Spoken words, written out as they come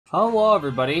Hello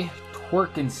everybody,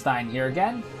 Twerkenstein here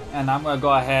again, and I'm going to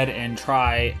go ahead and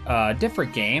try a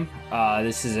different game.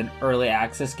 This is an early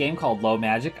access game called Low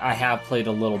Magic. I have played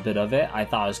a little bit of it. I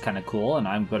thought it was kind of cool, and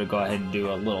I'm going to go ahead and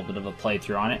do a little bit of a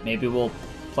playthrough on it. Maybe we'll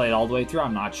play it all the way through,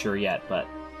 I'm not sure yet, but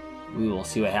we will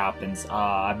see what happens.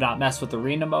 I've not messed with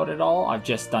arena mode at all. I've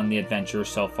just done the adventure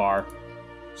so far.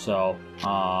 So,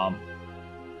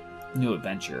 new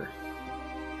adventure.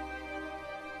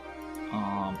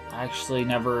 I actually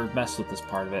never messed with this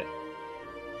part of it.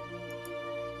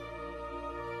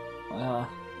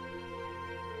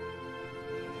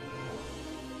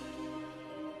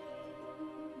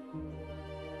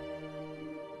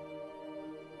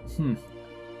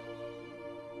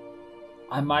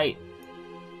 I might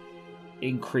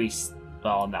increase.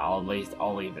 Well, no, I'll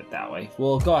leave it that way.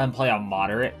 We'll go ahead and play on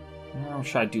moderate. Or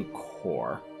should I do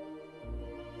core?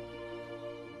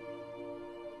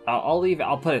 I'll leave it.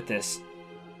 I'll put it this.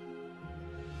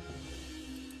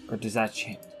 Or does that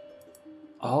change?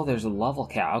 Oh, there's a level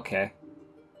cap. Okay.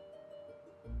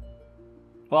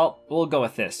 Well, we'll go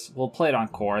with this. We'll play it on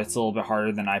core. It's a little bit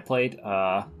harder than I played.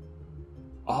 Oh,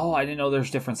 I didn't know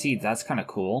there's different seeds. That's kind of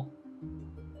cool.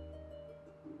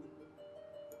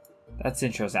 That's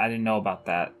interesting. I didn't know about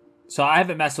that. So I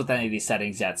haven't messed with any of these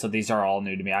settings yet, so these are all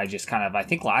new to me. I just kind of, I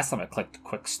think last time I clicked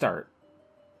quick start.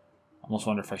 Almost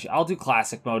wonder if I should. I'll do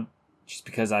classic mode, just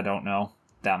because I don't know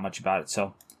that much about it,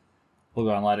 so we'll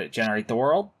go and let it generate the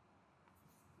world.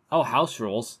 Oh, house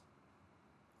rules.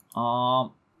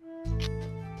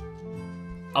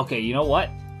 Okay, you know what?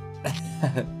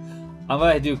 I'm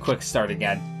gonna do quick start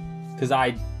again, because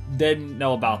I didn't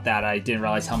know about that. I didn't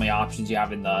realize how many options you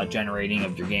have in the generating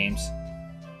of your games.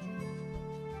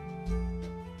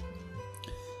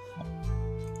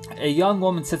 A young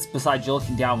woman sits beside you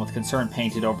looking down with concern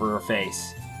painted over her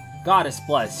face. Goddess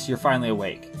bless, you're finally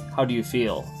awake. How do you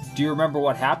feel? Do you remember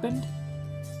what happened?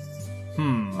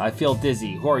 I feel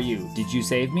dizzy. Who are you? Did you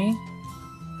save me?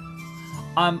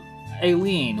 I'm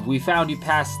Aileen. We found you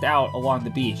passed out along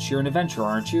the beach. You're an adventurer,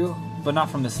 aren't you? But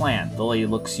not from this land. The lady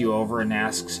looks you over and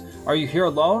asks, are you here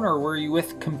alone or were you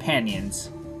with companions?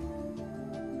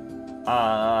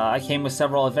 I came with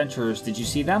several adventurers. Did you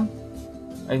see them?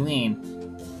 Aileen.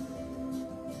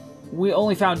 We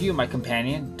only found you, my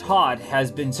companion. Todd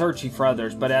has been searching for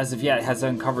others, but as of yet has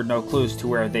uncovered no clues to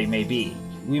where they may be.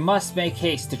 We must make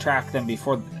haste to track them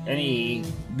for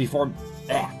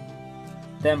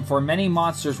many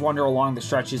monsters wander along the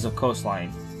stretches of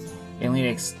coastline.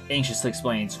 Aileen anxiously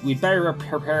explains, we'd better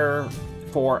prepare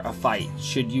for a fight,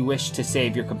 should you wish to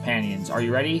save your companions. Are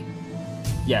you ready?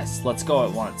 Yes, let's go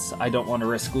at once. I don't want to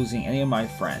risk losing any of my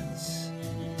friends.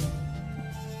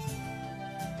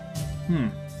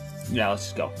 Yeah, let's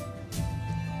just go.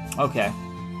 Okay.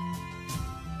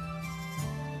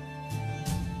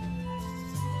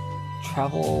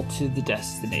 Travel to the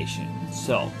destination.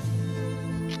 So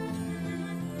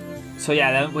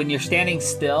yeah, then when you're standing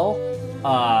still,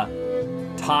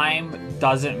 time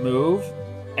doesn't move,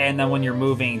 and then when you're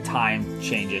moving, time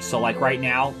changes. So like right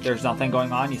now, there's nothing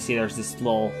going on. You see there's this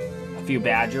little, a few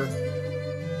badger.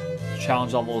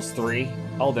 Challenge level is 3.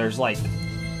 Oh, there's like...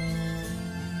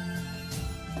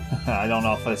 I don't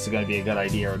know if this is going to be a good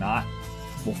idea or not.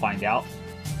 We'll find out.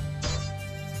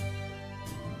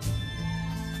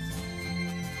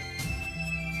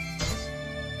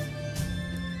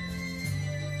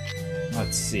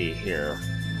 Let's see here.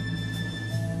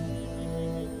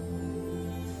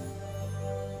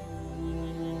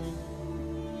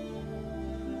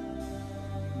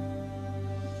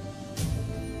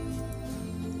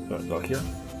 Go here.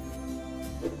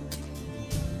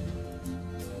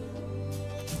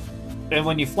 And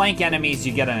when you flank enemies,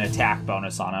 you get an attack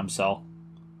bonus on them, so...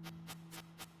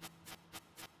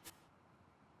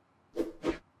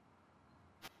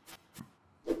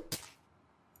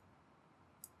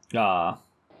 I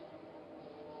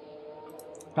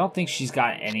don't think she's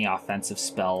got any offensive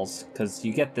spells, because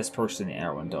you get this person in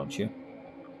Erwin, don't you?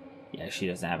 Yeah, she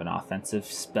doesn't have an offensive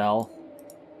spell.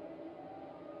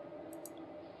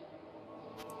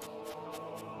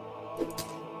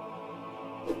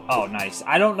 Oh, nice.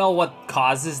 I don't know what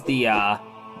causes the,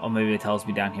 oh, maybe it tells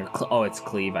me down here. Oh, it's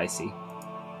cleave, I see.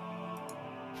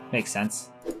 Makes sense.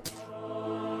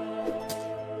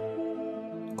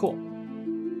 Cool.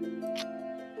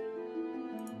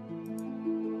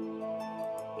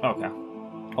 Okay.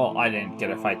 Well, I didn't get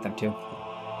to fight them too.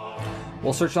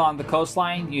 While searching along the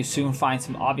coastline, you soon find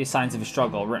some obvious signs of a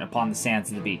struggle written upon the sands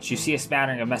of the beach. You see a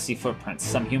smattering of messy footprints,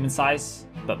 some human-sized,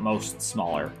 but most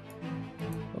smaller.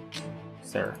 Oops.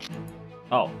 There.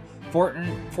 Oh.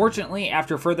 Fortunately,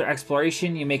 after further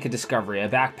exploration, you make a discovery. A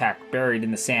backpack buried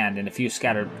in the sand and a few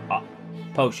scattered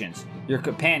Potions. Your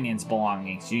companion's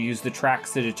belongings. You use the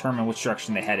tracks to determine which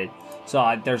direction they headed.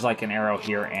 So there's like an arrow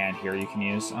here and here you can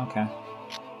use. Okay.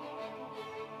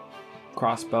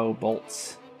 Crossbow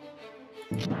bolts.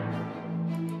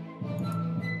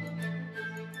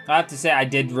 I have to say, I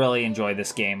did really enjoy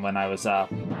this game when I was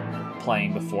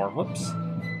playing before. Whoops.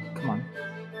 Come on.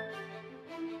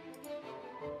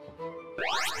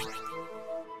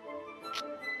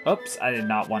 Oops, I did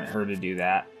not want her to do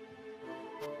that.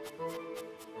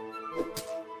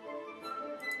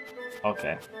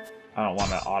 Okay. I don't want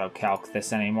to auto-calc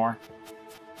this anymore.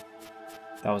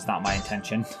 That was not my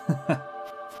intention.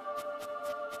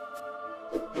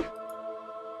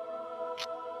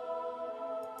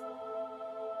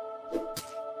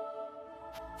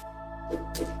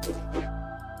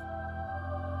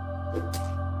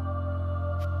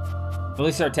 At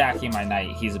least they're attacking my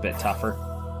knight. He's a bit tougher.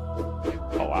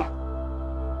 Oh, wow.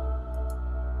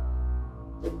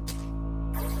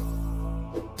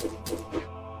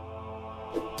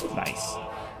 Nice.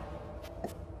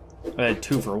 I had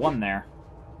 2 for 1 there.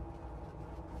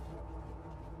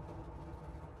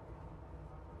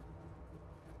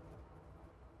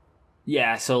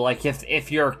 Yeah, so like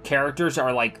if your characters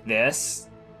are like this,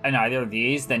 and either of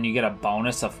these, then you get a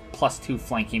bonus of +2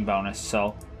 flanking bonus,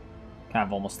 so kind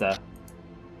of almost a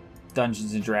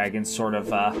Dungeons and Dragons sort of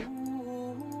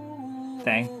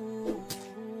thing.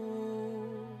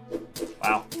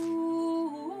 Wow.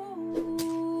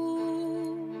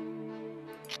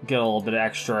 Get a little bit of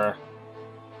extra.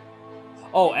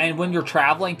 Oh, and when you're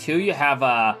traveling too, you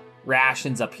have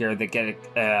rations up here that get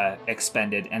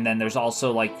expended, and then there's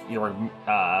also like your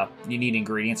you need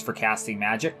ingredients for casting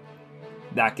magic.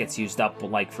 That gets used up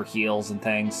like for heals and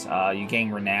things. You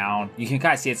gain renown. You can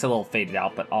kind of see it's a little faded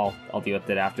out, but I'll deal with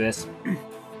it after this.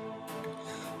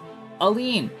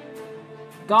 Aline,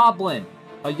 Goblin.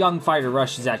 A young fighter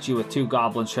rushes at you with 2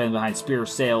 goblins trailing behind,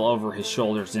 spears sail over his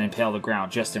shoulders and impale the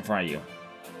ground just in front of you.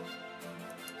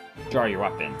 Draw your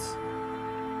weapons.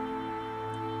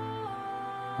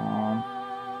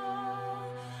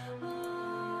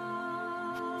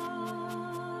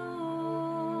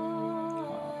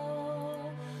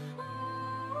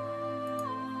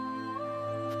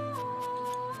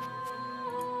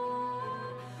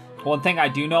 One thing I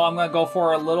do know I'm going to go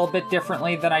for a little bit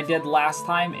differently than I did last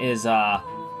time is, for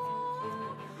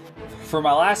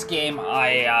my last game,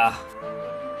 I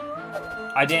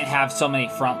didn't have as many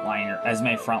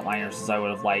frontliners as I would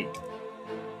have liked.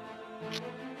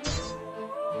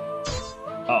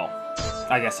 Oh,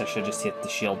 I guess I should just hit the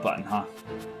shield button, huh?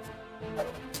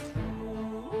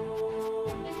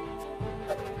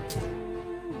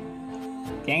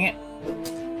 Dang it.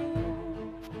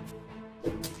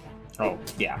 Oh,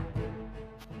 yeah.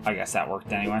 I guess that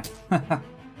worked anyway.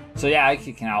 So yeah, I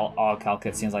can all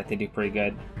calculate. Seems like they do pretty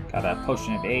good. Got a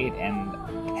potion of aid and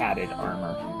padded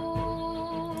armor.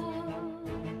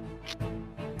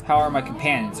 How are my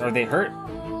companions? Are they hurt?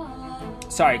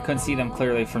 Sorry, couldn't see them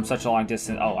clearly from such a long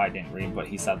distance. Oh, I didn't read what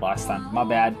he said last time. My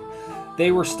bad.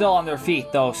 They were still on their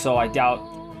feet, though, so I doubt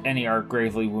any are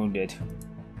gravely wounded.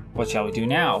 What shall we do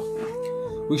now?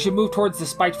 We should move towards the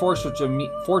Spiked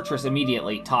Fortress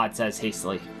immediately, Todd says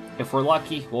hastily. If we're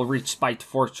lucky, we'll reach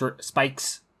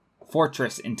Spike's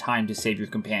Fortress in time to save your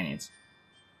companions.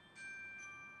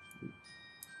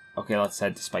 Okay, let's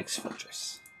head to Spike's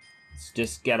Fortress. Let's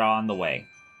just get on the way.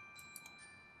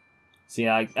 See,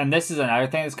 and this is another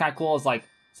thing that's kind of cool, is like,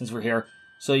 since we're here,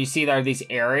 so you see there are these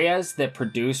areas that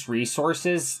produce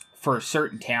resources for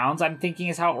certain towns, I'm thinking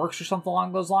is how it works or something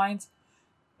along those lines.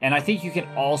 And I think you can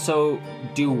also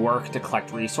do work to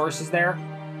collect resources there.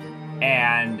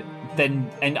 And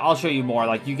I'll show you more.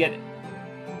 Like, you get,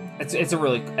 it's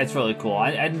really cool.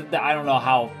 And I don't know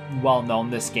how well known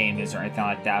this game is or anything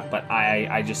like that, but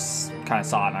I just kind of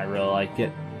saw it and I really liked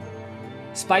it.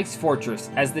 Spike's Fortress,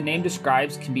 as the name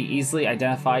describes, can be easily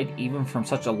identified even from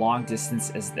such a long distance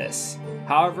as this.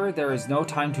 However, there is no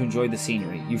time to enjoy the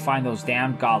scenery. You find those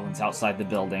damned goblins outside the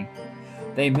building.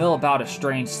 They mill about a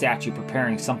strange statue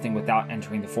preparing something without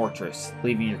entering the fortress,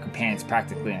 leaving your companions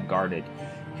practically unguarded.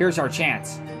 Here's our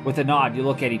chance. With a nod, you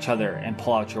look at each other and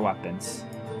pull out your weapons.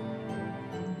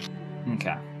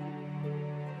 Okay.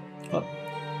 Oh.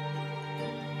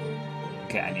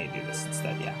 Okay, I need to do this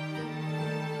instead, yeah.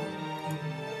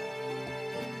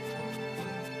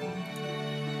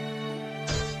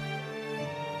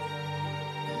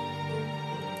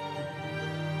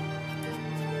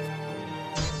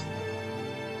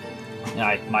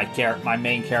 My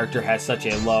main character has such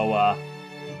a low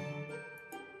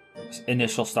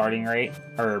initial starting rate,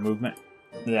 or movement.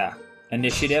 Yeah,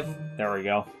 initiative. There we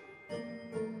go.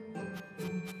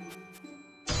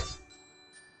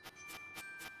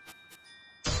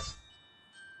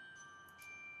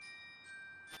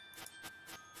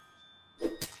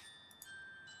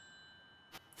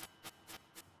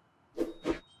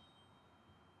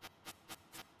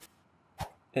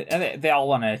 They all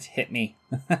want to hit me.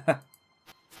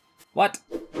 What?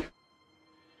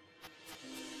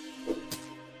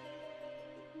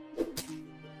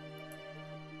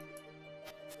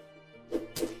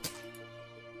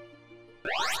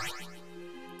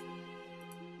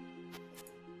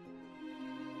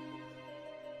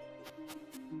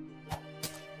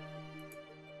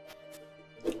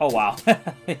 Oh wow,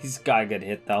 he's got a good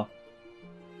hit though.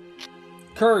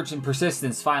 Courage and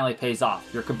persistence finally pays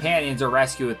off. Your companions are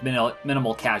rescued with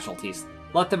minimal casualties.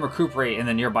 Let them recuperate in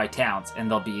the nearby towns,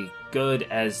 and they'll be good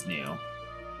as new.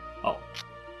 Oh,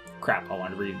 crap, I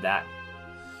wanted to read that.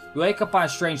 You wake up on a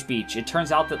strange beach. It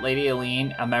turns out that Lady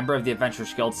Aline, a member of the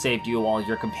Adventurers Guild, saved you while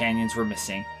your companions were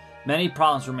missing. Many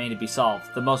problems remain to be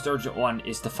solved. The most urgent one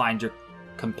is to find your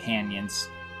companions.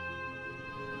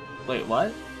 Wait,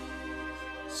 what?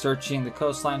 Searching the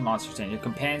coastline, monsters and your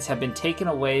companions have been taken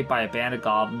away by a band of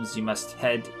goblins. You must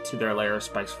head to their lair of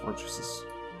Spike's fortresses.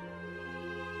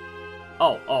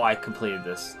 Oh, I completed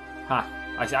this. Huh.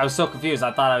 I was so confused.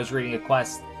 I thought I was reading a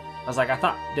quest. I was like,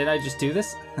 did I just do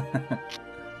this?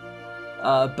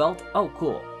 Belt. Oh,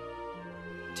 cool.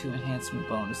 2 enhancement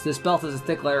bonus. This belt is a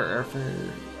thick layer for...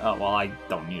 Oh, well, I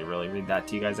don't need to really read that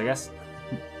to you guys, I guess.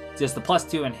 Just the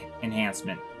 +2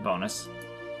 enhancement bonus.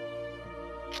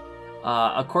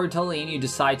 According to Aline, you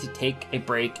decide to take a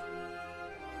break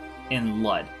in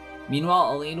Lud.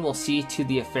 Meanwhile, Aline will see to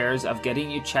the affairs of getting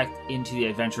you checked into the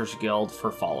Adventurers Guild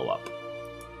for follow-up.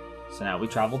 So now we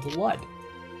travel to Lud.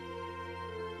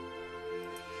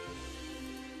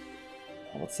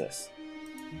 Oh, what's this?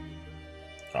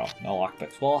 Oh, no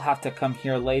lockpicks. We'll have to come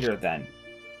here later then.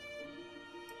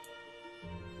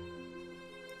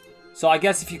 So I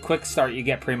guess if you quick start, you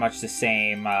get pretty much the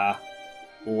same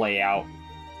layout.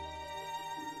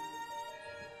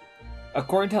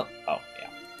 According to... Oh, yeah.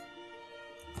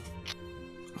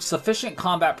 Sufficient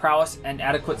combat prowess and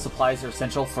adequate supplies are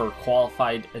essential for a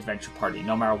qualified adventure party,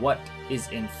 no matter what is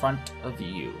in front of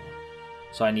you.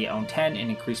 So I need to own 10 and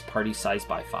increase party size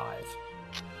by 5.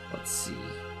 Let's see.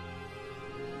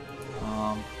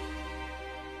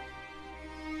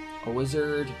 A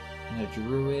wizard and a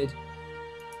druid.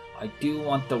 I do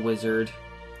want the wizard.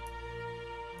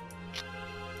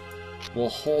 We'll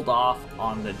hold off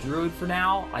on the druid for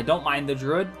now. I don't mind the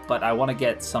druid, but I want to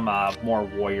get some more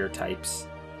warrior types.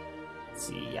 Let's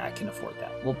see, yeah, I can afford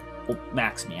that. We'll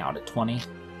max me out at 20.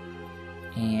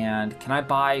 And can I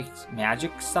buy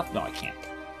magic stuff? No, I can't.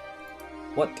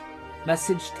 What?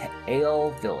 Message to Ale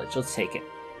Village. Let's take it.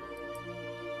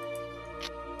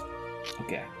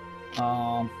 Okay.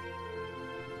 Oh,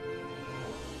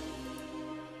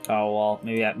 well,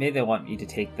 maybe they want me to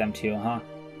take them too, huh?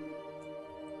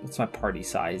 What's my party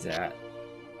size at?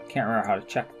 I can't remember how to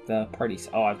check the party size.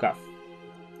 Oh, I've got...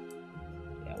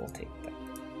 Yeah, we'll take that.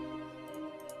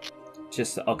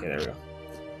 Just... Okay, there we go.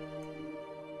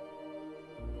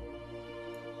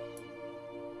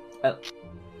 Oh.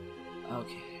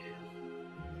 Okay.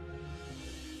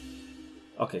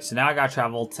 Okay, so now I gotta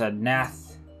travel to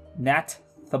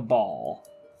Nathabal.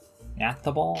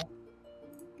 Nathabal?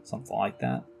 Something like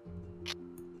that.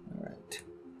 Alright.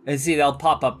 And see, they'll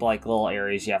pop up like little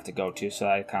areas you have to go to, so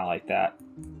I kind of like that.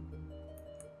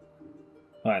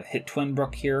 Alright, hit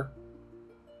Twinbrook here.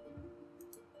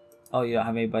 Oh, you don't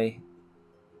have anybody?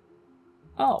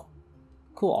 Oh,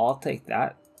 cool, I'll take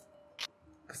that.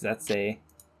 Because that's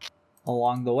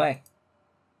along the way.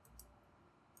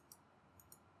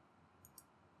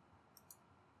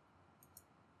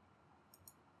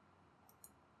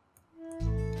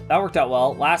 That worked out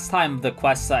well. Last time the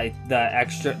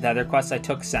other quests I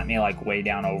took sent me like way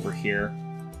down over here.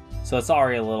 So it's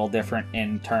already a little different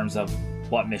in terms of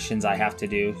what missions I have to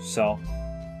do, so.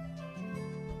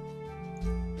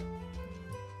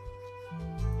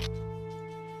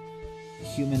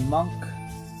 Human monk.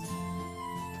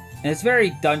 And it's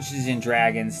very Dungeons and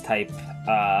Dragons type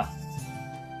of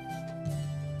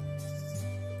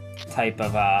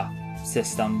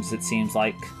systems, it seems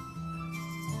like.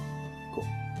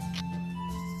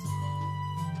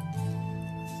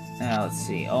 Now, let's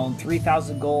see. Own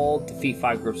 3,000 gold, defeat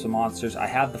 5 groups of monsters. I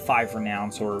have the 5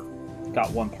 renown, so we're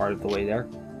got one part of the way there.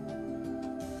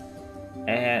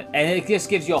 And it just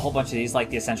gives you a whole bunch of these, like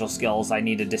the essential skills. I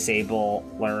need to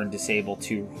learn disable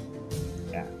 2.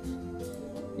 Yeah.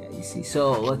 Yeah, you see.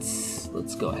 So let's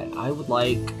go ahead. I would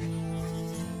like...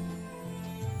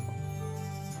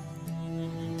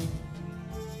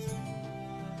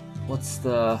 What's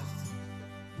the...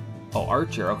 Oh,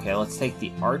 archer. Okay, let's take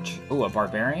the arch. Oh, a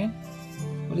barbarian?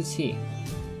 What is he?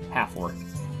 Half-orc.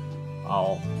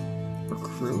 I'll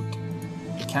recruit.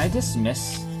 Can I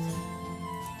dismiss?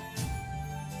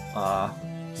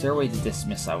 Is there a way to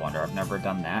dismiss, I wonder? I've never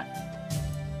done that.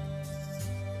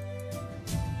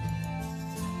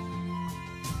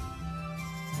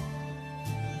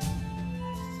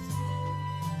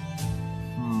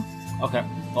 Okay,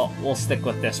 well, we'll stick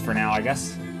with this for now, I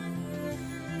guess.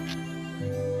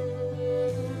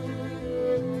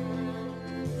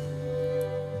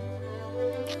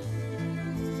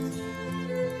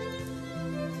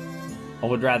 I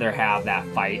would rather have that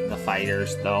fight, the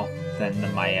fighters, though, than the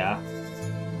Maya.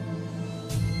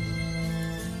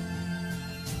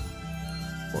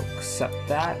 We'll accept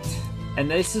that. And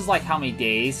this is like how many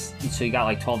days? So you got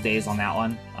like 12 days on that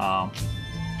one.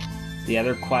 The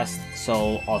other quest,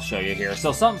 so I'll show you here.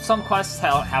 So some quests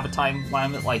have a time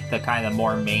limit, like the kind of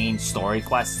more main story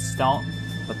quests don't.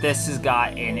 But this has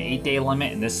got an 8-day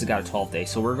limit, and this has got a 12-day.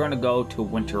 So we're going to go to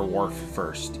Winter Wharf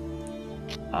first.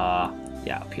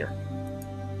 Yeah, up here.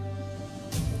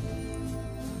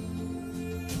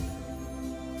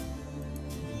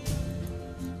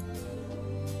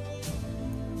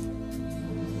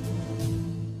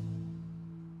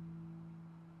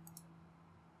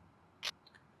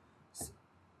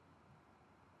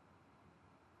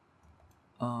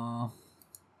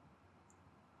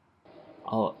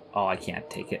 Oh, I can't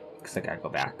take it because I gotta go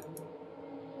back.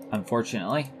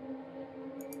 Unfortunately.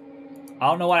 I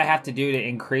don't know what I have to do to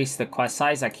increase the quest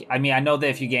size. I mean, I know that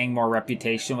if you gain more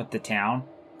reputation with the town.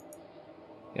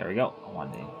 There we go. I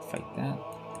wanted to fight that.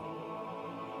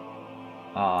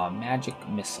 Magic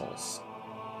missiles.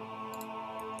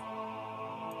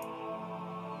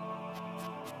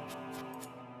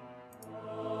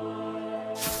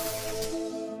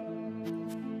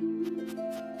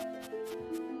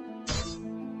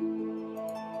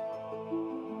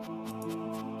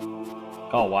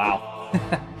 Oh, wow.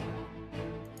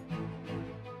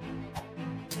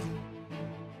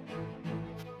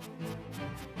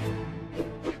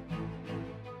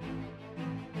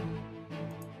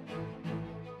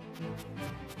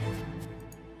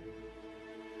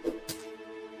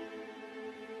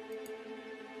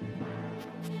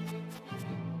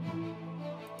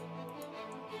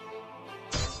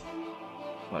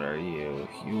 What are you?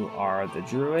 You are the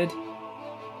druid?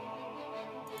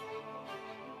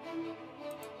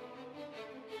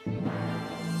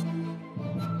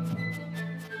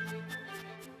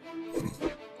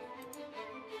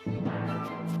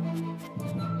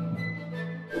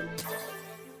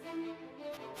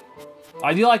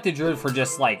 I do like the druid for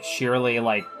just like sheerly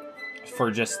like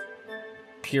for just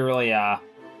purely kind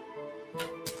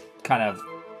of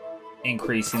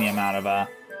increasing the amount of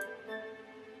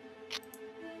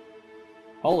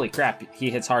holy crap, he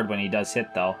hits hard when he does hit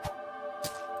though.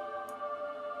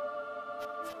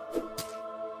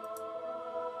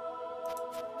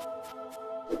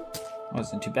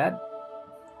 Wasn't too bad.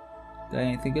 Got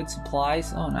anything good?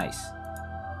 Supplies? Oh, nice.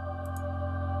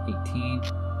 18.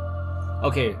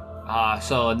 Okay,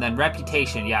 so, and then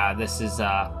reputation. Yeah, this is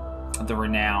the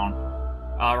renown.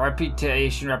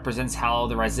 Reputation represents how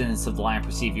the residents of the land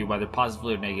perceive you, whether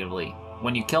positively or negatively.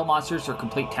 When you kill monsters or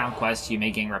complete town quests, you may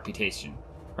gain reputation.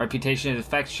 Reputation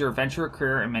affects your adventure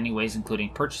career in many ways, including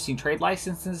purchasing trade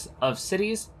licenses of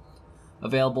cities,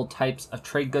 available types of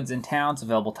trade goods in towns,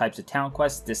 available types of town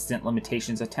quests, distant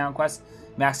limitations of town quests,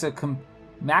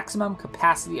 maximum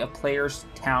capacity of players'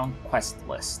 town quest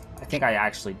list. I think I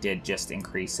actually did just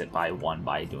increase it by 1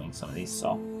 by doing some of these,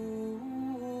 so.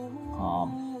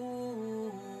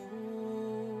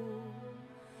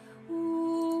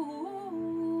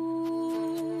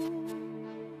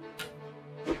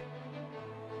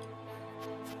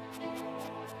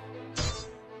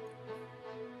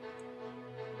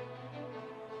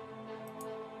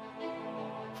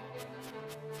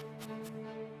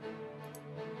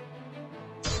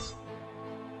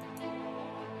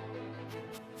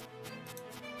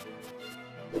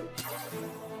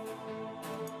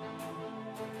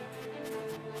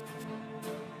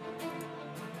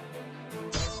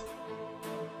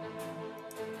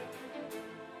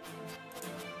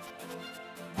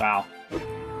 Wow.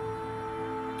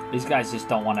 These guys just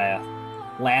don't want to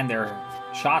land their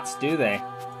shots, do they?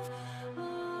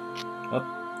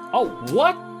 Oh,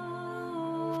 what?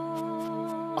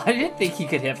 I didn't think he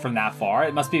could hit from that far.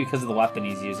 It must be because of the weapon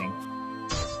he's using.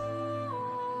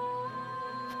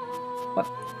 What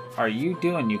are you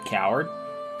doing, you coward?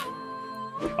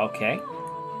 Okay.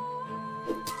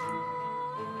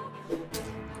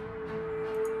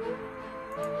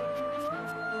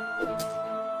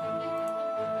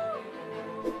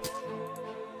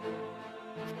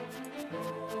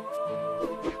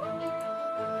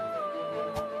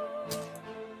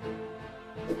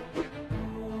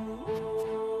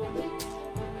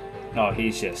 Oh,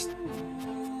 he's just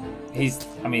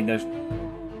I mean, there's...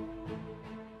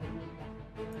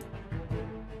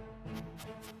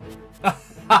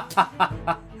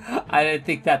 I didn't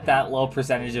think that low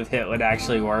percentage of hit would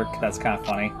actually work. That's kind of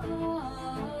funny.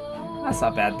 That's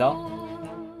not bad, though.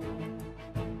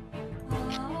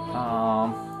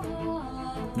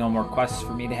 No more quests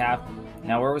for me to have.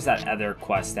 Now, where was that other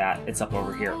quest at? It's up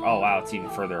over here. Oh, wow, it's even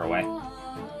further away.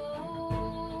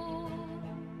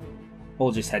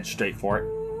 We'll just head straight for it.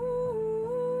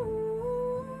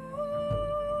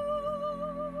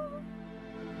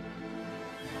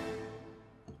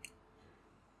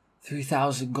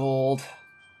 $3,000 gold.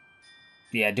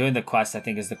 Yeah, doing the quest, I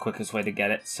think, is the quickest way to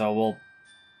get it. So we'll...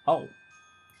 Oh.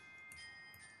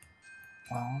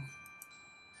 Well...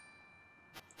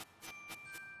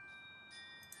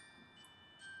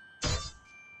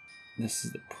 This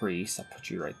is the priest. I'll put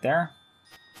you right there.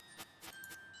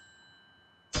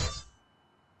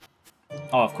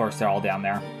 Oh, of course, they're all down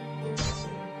there.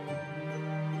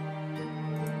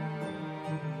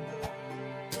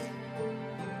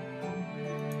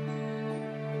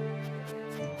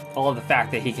 I love the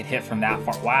fact that he can hit from that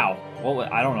far. Wow. Well,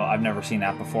 I don't know. I've never seen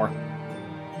that before.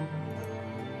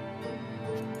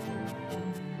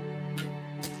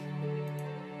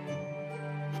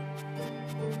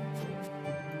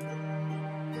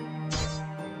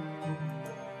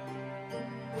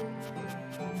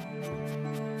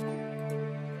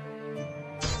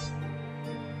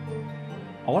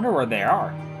 I wonder where they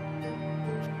are.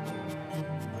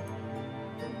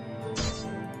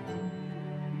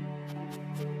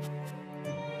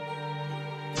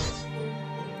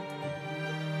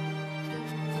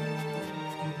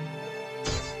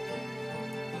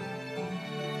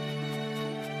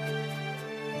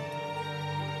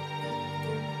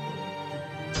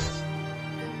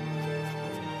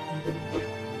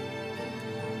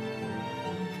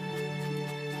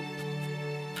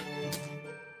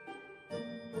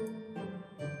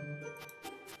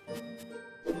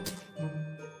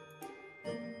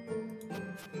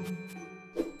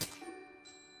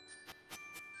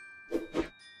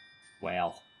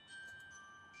 Well,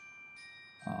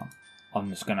 I'm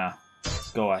just gonna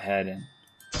go ahead and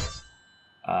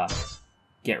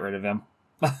get rid of him.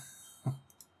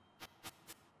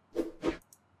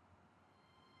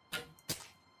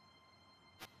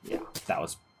 Yeah, that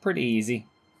was pretty easy.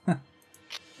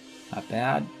 Not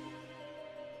bad.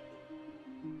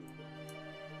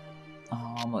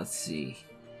 Let's see.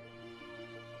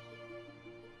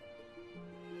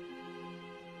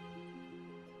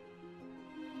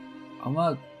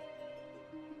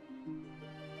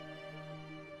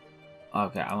 I'm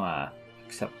gonna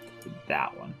accept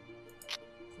that one.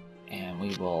 And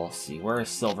we will see where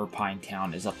Silver Pine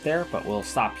Town is up there, but we'll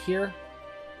stop here.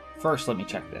 First, let me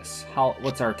check this.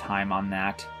 What's our time on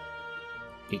that?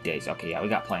 8 days. Okay, yeah, we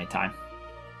got plenty of time.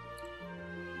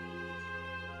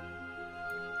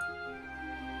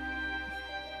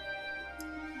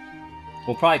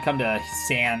 We'll probably come to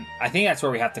Sand. I think that's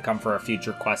where we have to come for a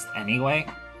future quest anyway.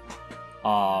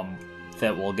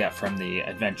 That we'll get from the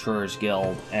Adventurers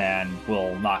Guild, and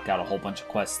we'll knock out a whole bunch of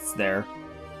quests there.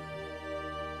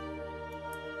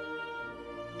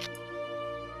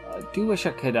 I do wish I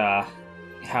could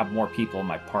have more people in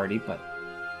my party, but...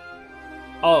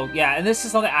 Oh, yeah, and this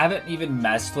is something I haven't even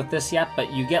messed with this yet,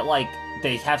 but you get, like,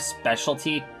 they have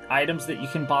specialty items that you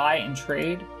can buy and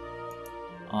trade.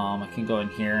 I can go in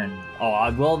here and... Oh, I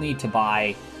will need to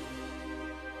buy...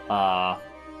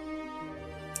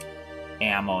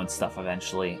 ammo and stuff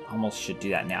eventually. I almost should do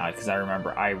that now, because I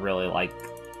remember I really like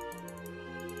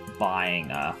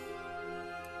buying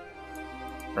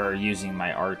or using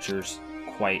my archers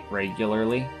quite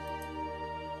regularly.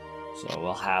 So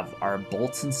we'll have our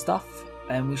bolts and stuff,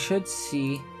 and we should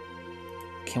see,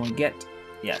 can we get,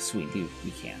 yes we do,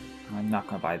 we can. I'm not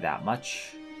going to buy that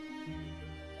much,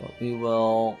 but we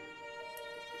will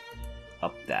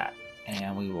up that,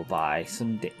 and we will buy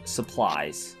some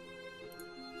supplies.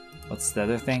 What's the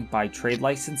other thing? Buy trade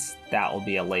license? That will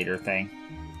be a later thing.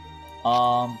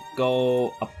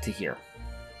 Go up to here.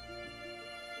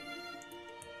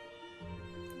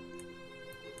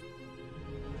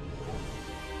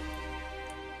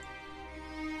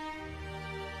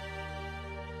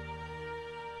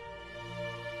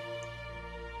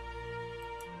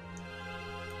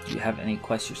 Do you have any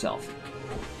quests yourself?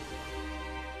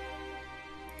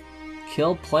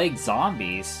 Kill plague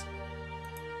zombies?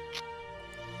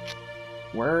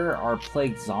 Where are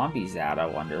plague zombies at, I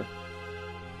wonder?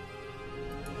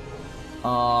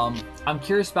 I'm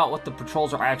curious about what the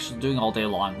patrols are actually doing all day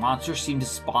long. Monsters seem to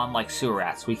spawn like sewer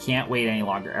rats. We can't wait any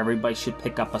longer. Everybody should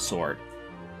pick up a sword.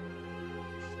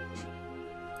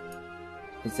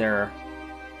 Is there...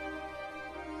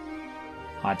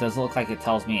 It doesn't look like it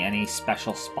tells me any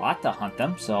special spot to hunt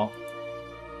them, so...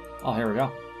 Oh, here we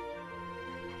go.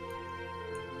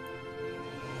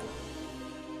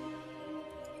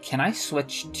 Can I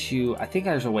switch to... I think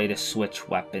there's a way to switch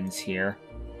weapons here.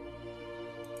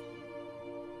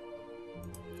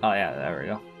 Oh, yeah, there we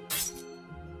go.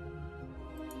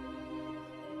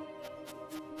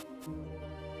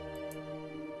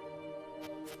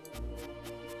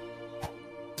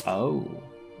 Oh.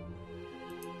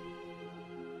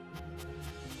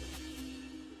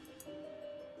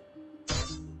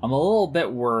 I'm a little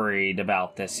bit worried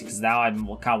about this, because now I'm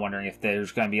kind of wondering if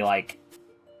there's going to be, like...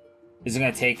 Is it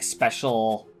going to take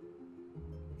special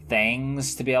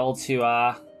things to be able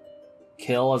to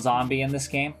kill a zombie in this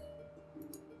game?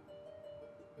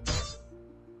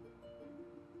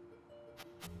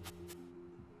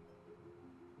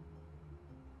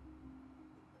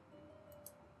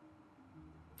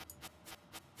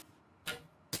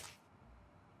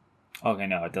 Okay,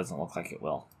 no, it doesn't look like it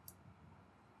will.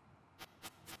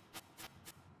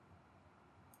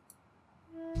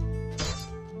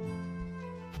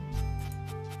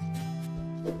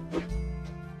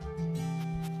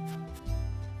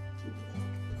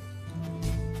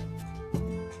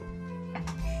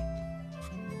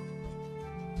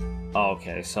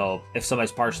 Okay, so if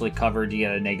somebody's partially covered, you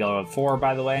get a -4,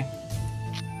 by the way.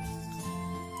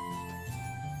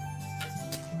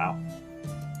 Ow.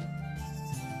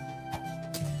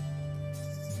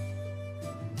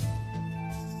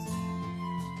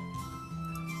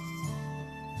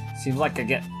 Seems like I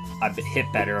get a bit hit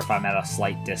better if I'm at a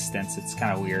slight distance. It's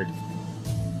kind of weird.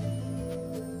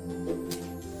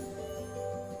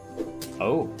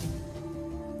 Oh.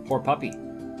 Poor puppy.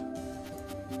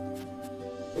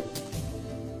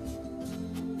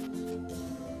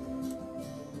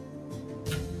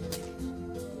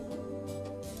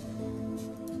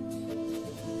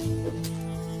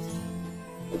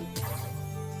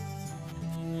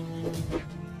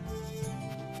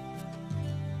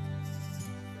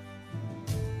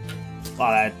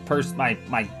 Wow,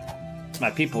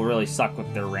 my people really suck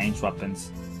with their ranged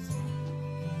weapons.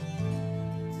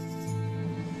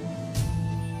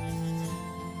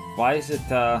 Why is it,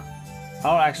 I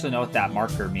don't actually know what that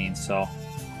marker means, so...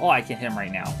 Oh, I can hit him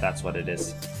right now, if that's what it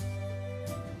is.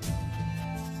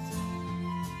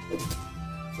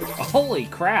 Holy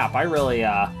crap, I really,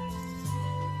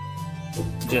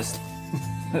 just...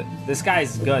 This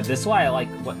guy's good. This is why I like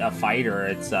a fighter.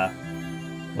 It's,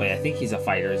 Wait, I think he's a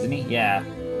fighter, isn't he? Yeah.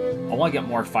 I want to get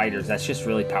more fighters. That's just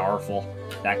really powerful.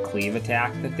 That cleave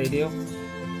attack that they do.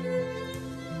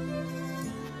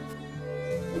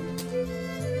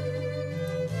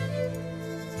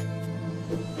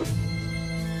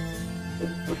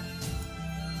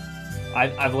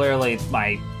 I've literally...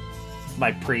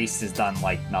 My priest has done,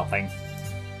 like, nothing.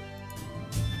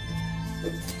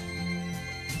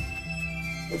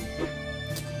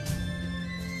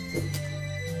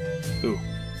 Ooh.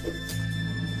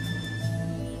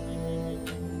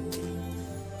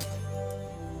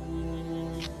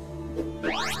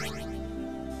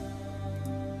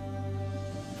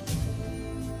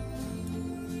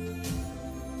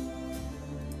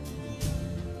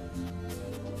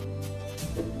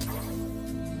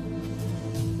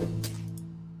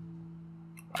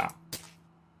 Wow.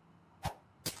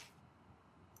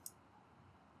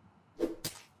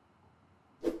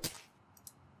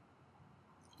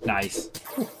 Nice.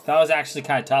 That was actually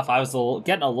kind of tough. I was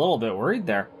getting a little bit worried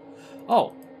there.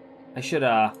 Oh, I should,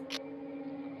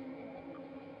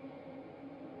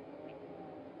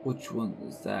 Which one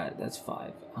is that? That's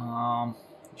 5.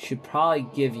 Should probably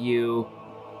give you...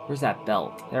 Where's that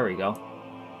belt? There we go.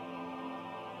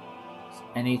 Is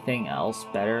anything else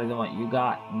better than what you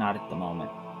got? Not at the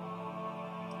moment.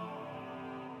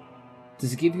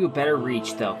 Does it give you a better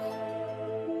reach, though?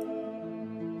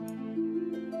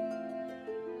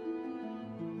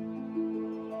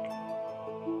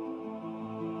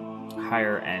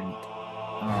 Higher end.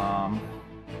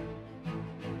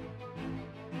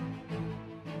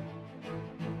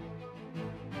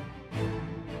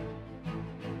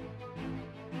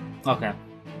 Okay.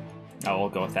 Oh, we'll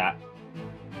go with that.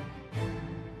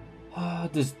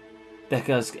 That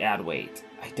does add weight.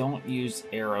 I don't use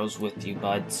arrows with you,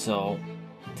 bud, so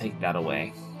take that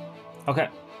away. Okay.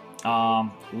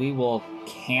 We will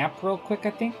camp real quick,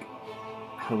 I think.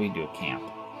 How do we do a camp?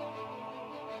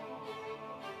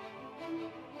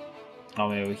 Oh,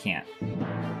 maybe we can't.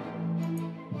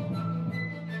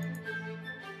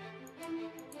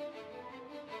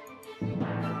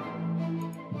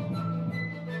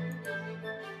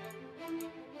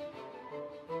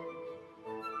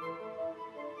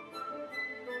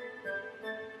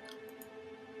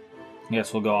 I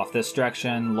guess we'll go off this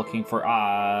direction, looking for,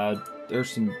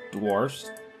 there's some dwarves.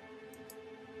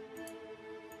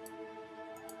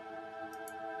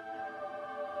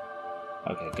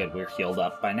 Okay, good, we're healed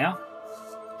up by now.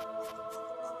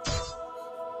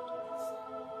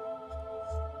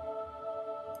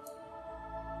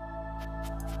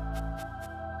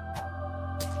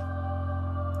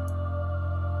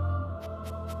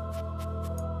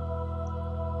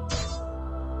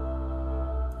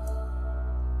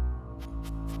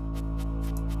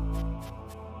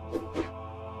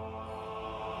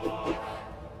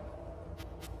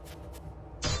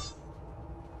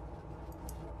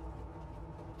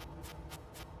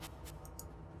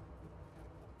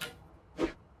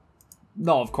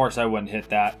 No, of course I wouldn't hit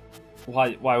that.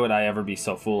 Why would I ever be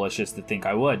so foolish as to think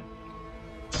I would?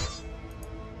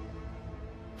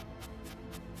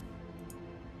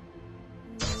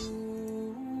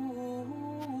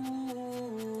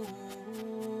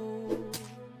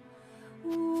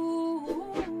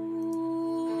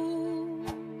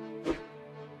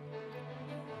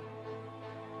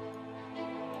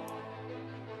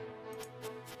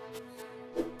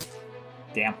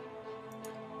 Damn.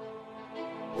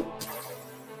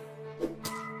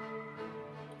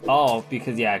 Oh,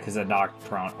 because I knocked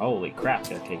prone. Holy crap,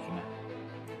 they're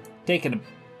taking a...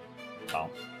 Oh.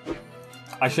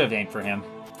 I should have aimed for him.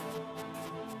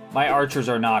 My archers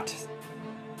are not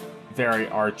very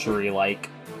archery-like.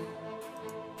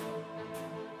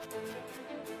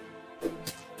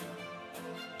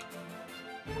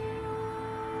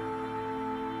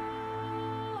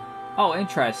 Oh,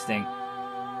 interesting.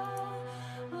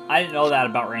 I didn't know that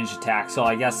about ranged attack, so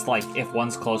I guess, like, if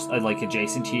one's close, like,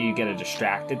 adjacent to you, you get a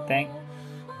distracted thing.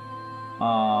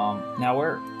 Now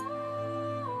where...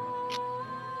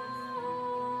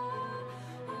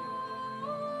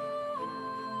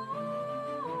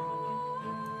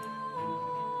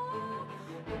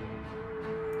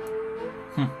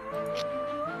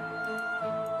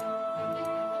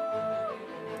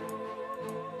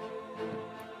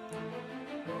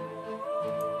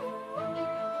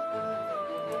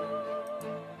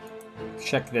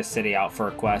 Check this city out for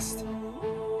a quest.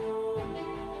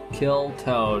 Kill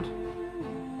Toad.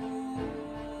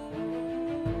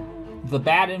 The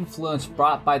bad influence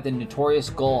brought by the notorious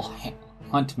Gull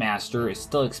Huntmaster is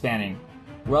still expanding.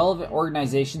 Relevant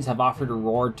organizations have offered a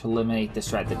reward to eliminate this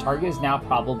threat. The target is now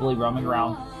probably roaming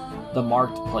around the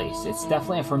marked place. It's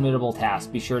definitely a formidable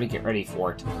task. Be sure to get ready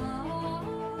for it.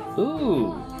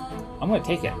 Ooh, I'm gonna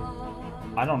take it.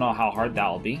 I don't know how hard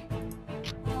that'll be,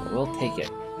 but we'll take it.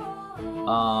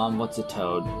 What's a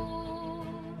toad?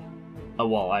 Oh,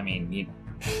 well, I mean, you...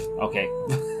 Okay.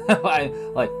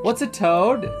 What's a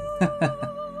toad?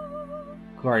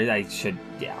 Of course, I should...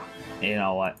 Yeah. You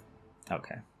know what?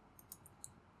 Okay.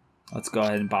 Let's go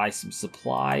ahead and buy some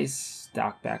supplies.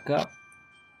 Stock back up.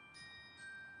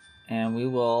 And we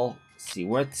will see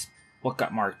what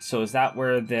got marked. So is that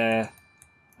where the...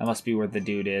 That must be where the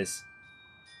dude is.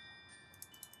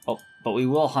 Oh, but we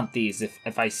will hunt these.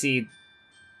 If I see...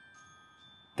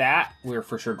 that, we're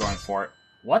for sure going for it.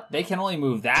 What? They can only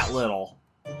move that little.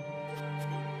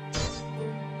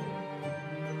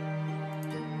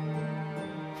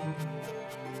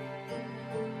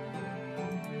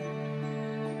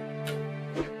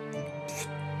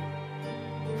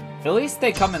 At least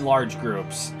they come in large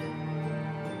groups.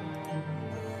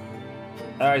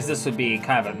 Otherwise, this would be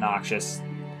kind of obnoxious.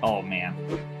 Oh, man.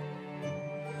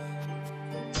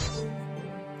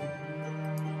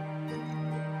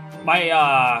 My,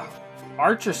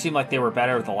 archers seemed like they were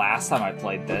better the last time I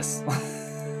played this.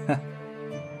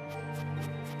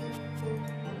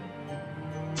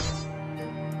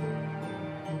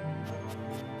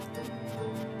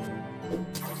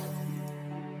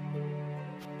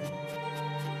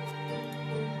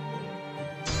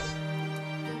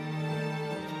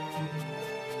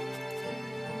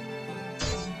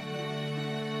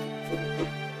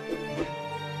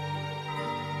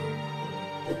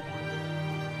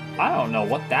 I don't know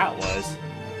what that was.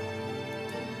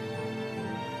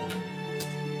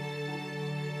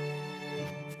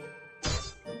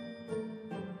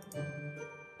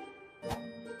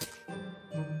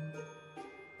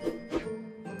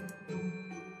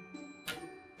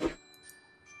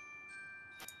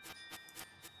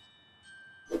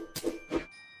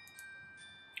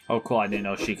 Oh, cool. I didn't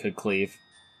know she could cleave.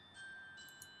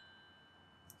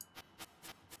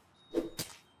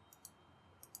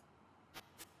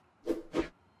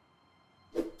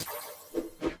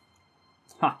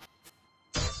 Huh.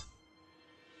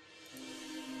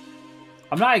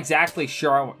 I'm not exactly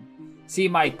sure. See,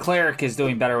 my cleric is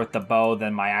doing better with the bow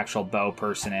than my actual bow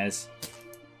person is.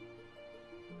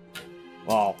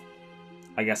 Well,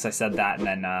 I guess I said that and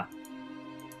then,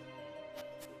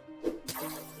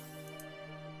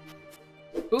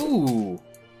 Ooh!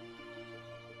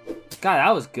 God, that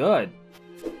was good.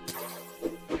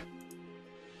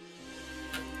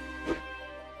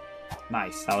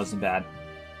 Nice, that wasn't bad.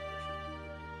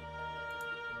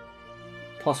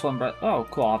 +1 breath. Oh,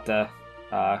 cool. I'll have to,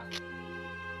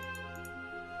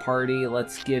 party.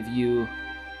 Let's give you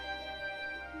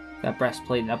that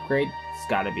breastplate and upgrade. It's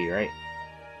gotta be, right?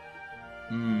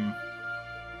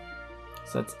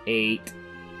 So that's 8.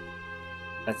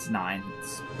 That's 9.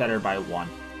 It's better by 1.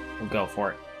 We'll go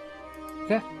for it.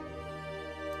 Okay.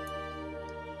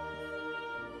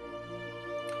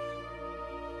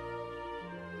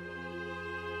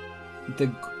 The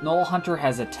Gnoll Hunter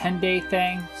has a 10-day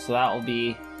thing, so that will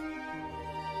be...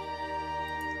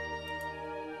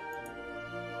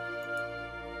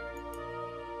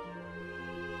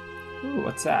 Ooh,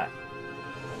 what's that?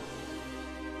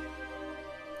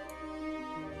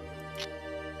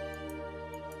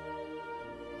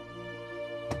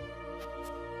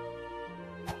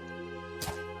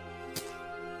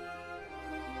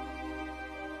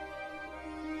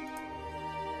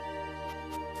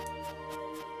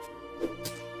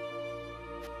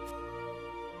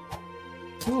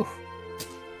 Ooh.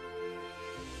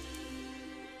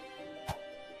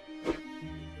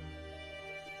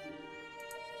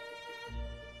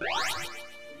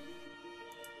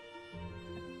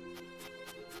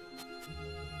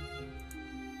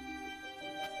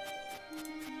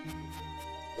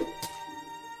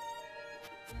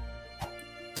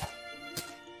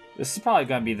 This is probably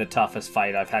going to be the toughest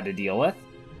fight I've had to deal with.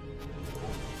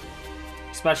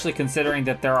 Especially considering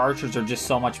that their archers are just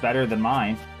so much better than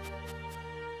mine.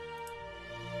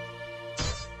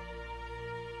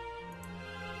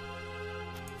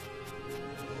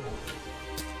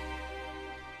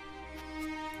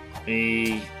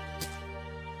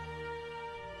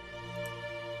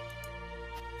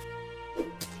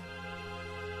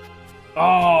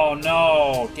 Oh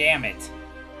no, damn it.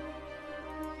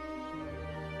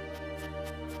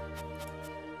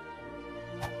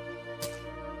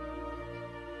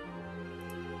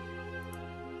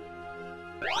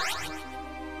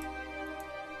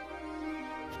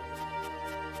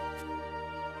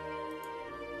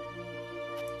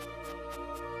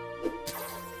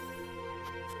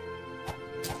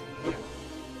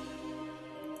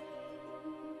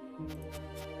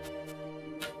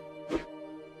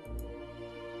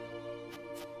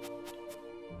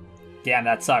 Damn,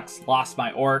 that sucks. Lost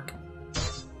my orc.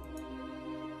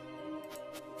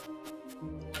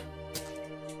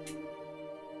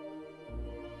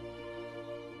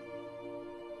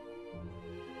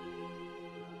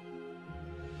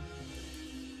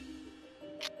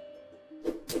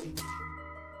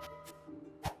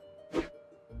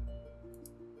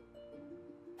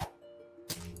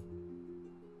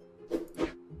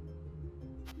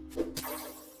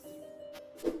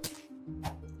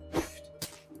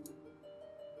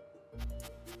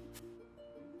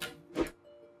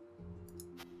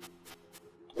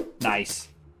 Nice.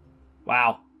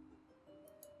 Wow.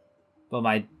 But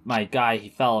my guy, he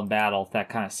fell in battle. That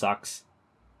kind of sucks.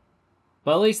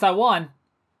 But at least I won.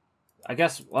 I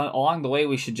guess along the way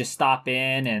we should just stop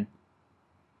in and...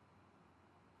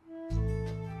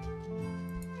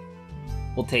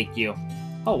 We'll take you.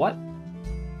 Oh, what?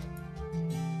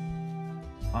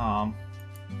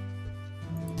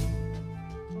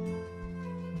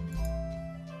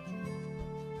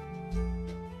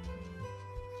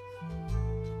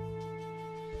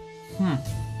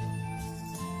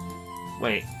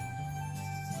 Wait.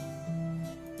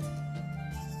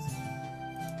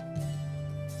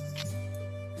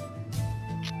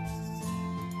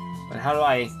 But how do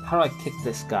I kick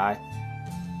this guy?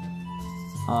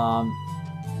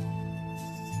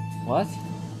 What?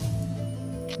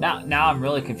 Now I'm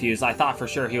really confused. I thought for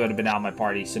sure he would have been out of my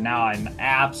party, so now I'm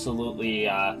absolutely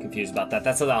confused about that.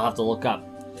 That's what I'll have to look up.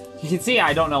 You can see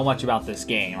I don't know much about this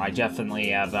game. I definitely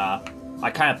have,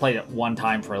 I kind of played it one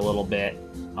time for a little bit.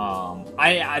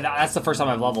 That's the first time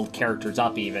I've leveled characters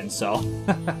up even, so.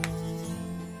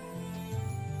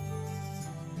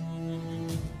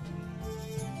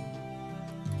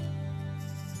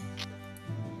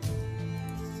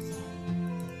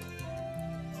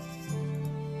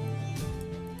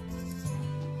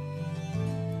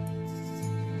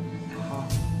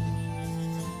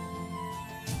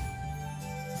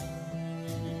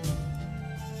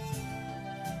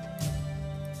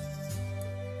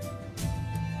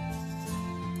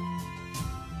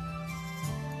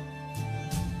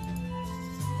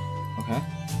 Okay.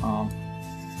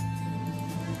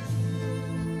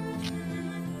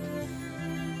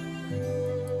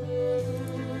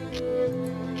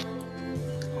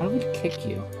 kick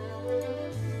you?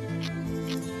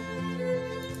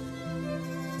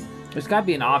 There's gotta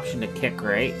be an option to kick,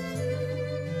 right?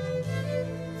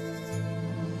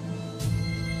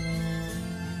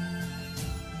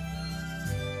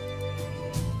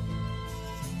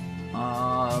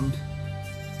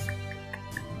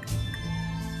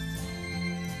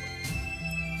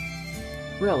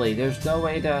 Really, there's no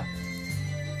way to...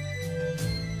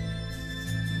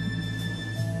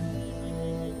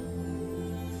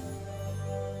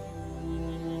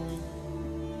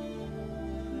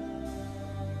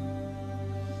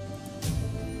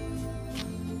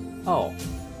 Oh.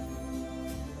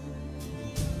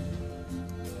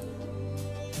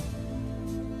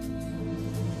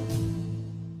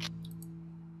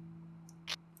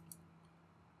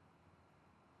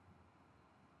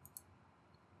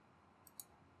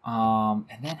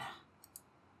 And then...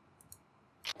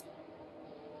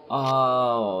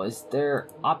 Oh, is there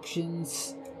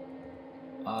options?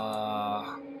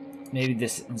 Maybe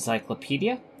this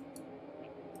encyclopedia?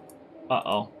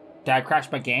 Uh-oh. Did I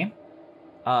crash my game?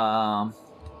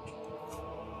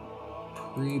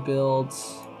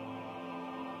 Pre-builds.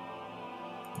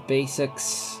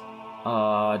 Basics.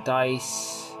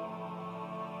 Dice.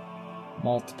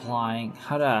 Multiplying.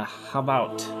 How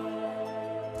about...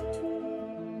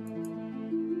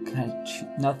 Can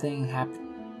I nothing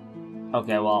happen?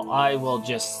 Okay, well, I will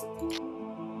just...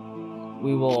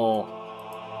 We will...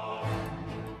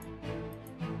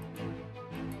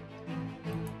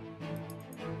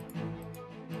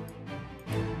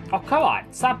 Oh, come on!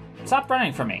 Stop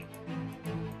running from me!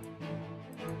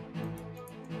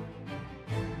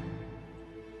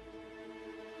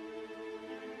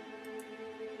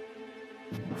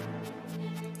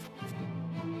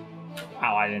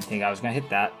 Wow, I didn't think I was gonna hit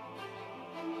that.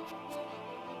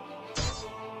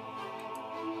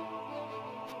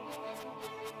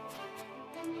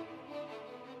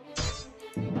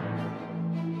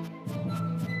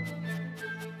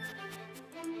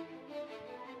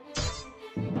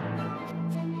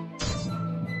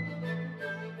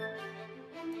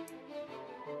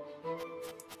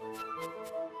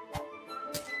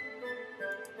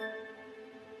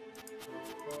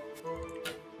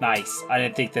 Nice. I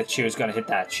didn't think that she was going to hit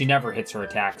that. She never hits her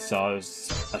attack, so it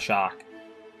was a shock.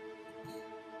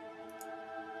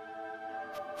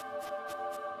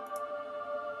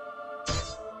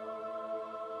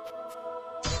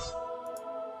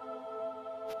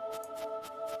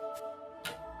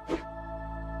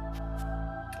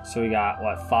 So we got,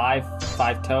 what,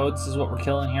 five toads is what we're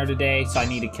killing here today, so I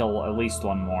need to kill at least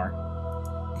one more.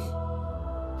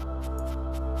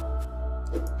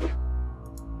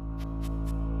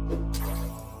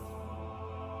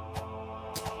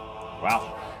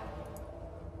 Wow.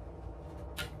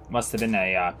 Must have been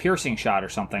a piercing shot or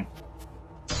something.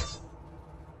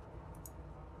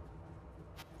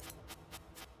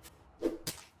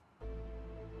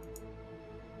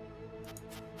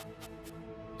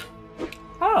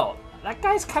 Oh, that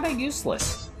guy's kind of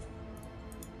useless.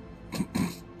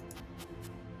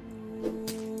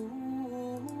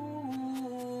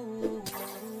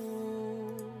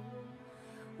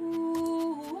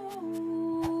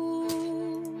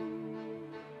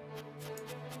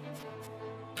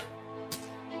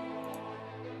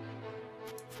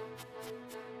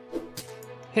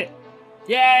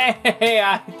 Yay!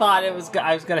 I thought I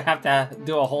was gonna have to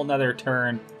do a whole nother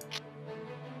turn.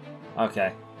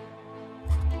 Okay.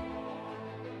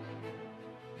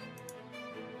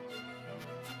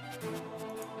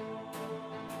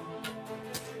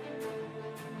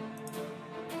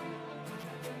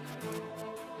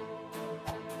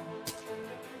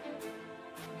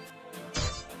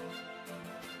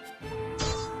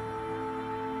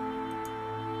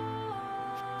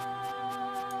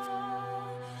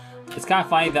 It's kind of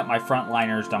funny that my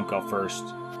frontliners don't go first.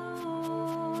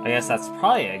 I guess that's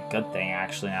probably a good thing,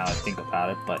 actually, now that I think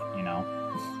about it, but, you know.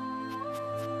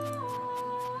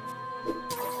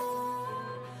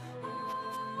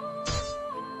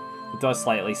 It does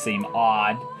slightly seem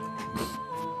odd.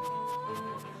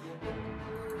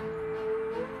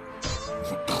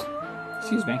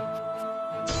 Excuse me.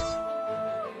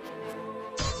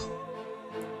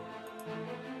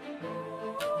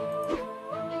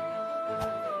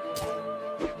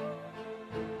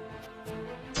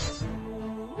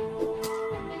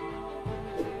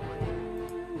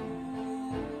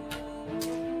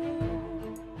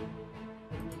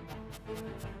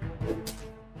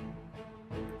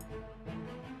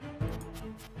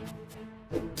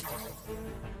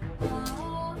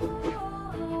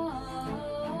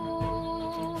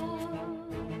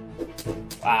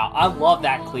 Wow, I love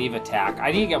that cleave attack.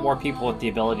 I need to get more people with the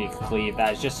ability to cleave.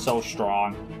 That is just so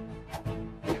strong.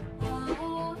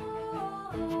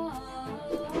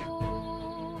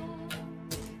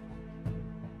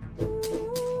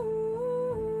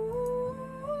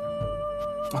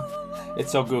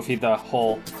 It's so goofy, the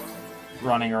whole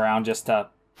running around just to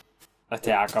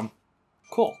attack them.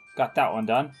 Cool, got that one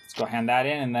done. Let's go hand that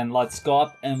in, and then let's go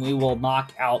up and we will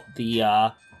knock out the,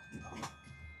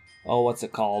 oh, what's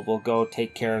it called? We'll go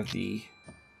take care of the...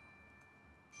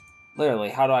 Literally,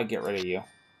 how do I get rid of you?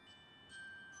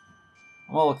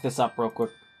 I'm gonna look this up real quick.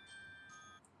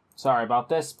 Sorry about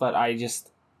this, but I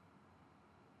just...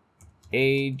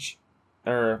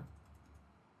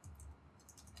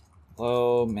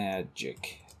 Oh,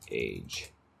 Magic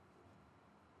Age.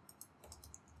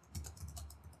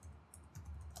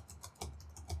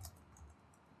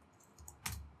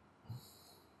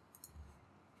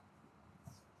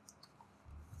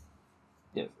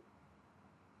 Yep.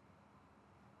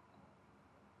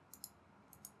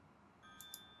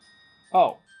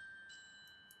 Oh.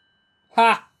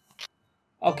 Ha!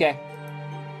 Okay.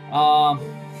 Wow.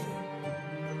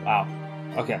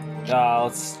 Okay.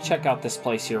 Let's check out this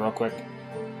place here real quick.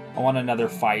 I want another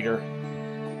fighter.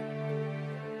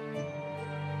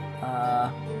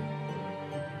 I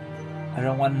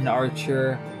don't want an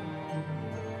archer.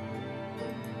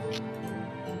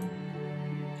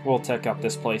 We'll check out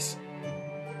this place.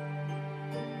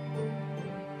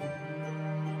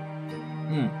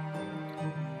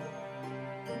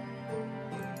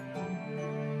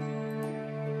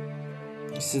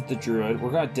 This is the druid. We're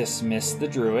going to dismiss the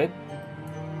druid.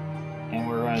 And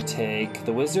we're going to take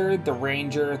the wizard, the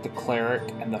ranger, the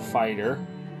cleric, and the fighter.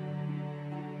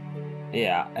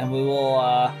 Yeah, and we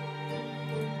will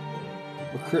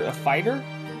recruit a fighter.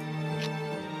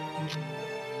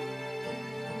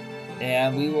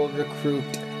 And we will recruit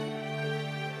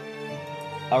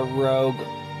a rogue.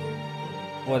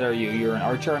 What are you? You're an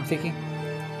archer, I'm thinking?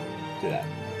 Do that.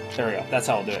 There we go. That's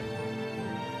how I'll do it.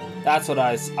 That's what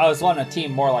I was wanting a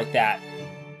team more like that.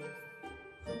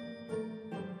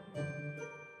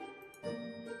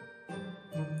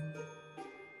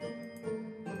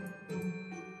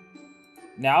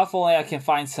 Now, if only I can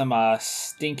find some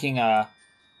stinking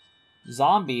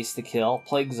zombies to kill,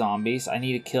 plague zombies. I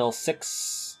need to kill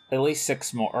at least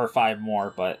 6 more, or 5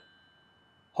 more, but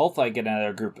hopefully I get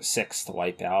another group of 6 to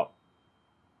wipe out.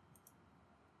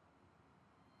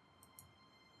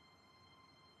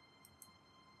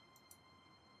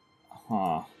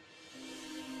 Huh.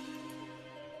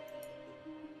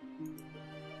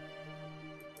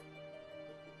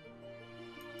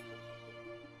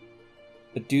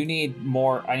 But do need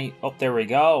more. Oh, there we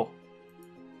go.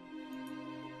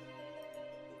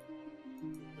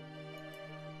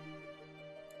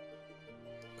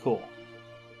 Cool.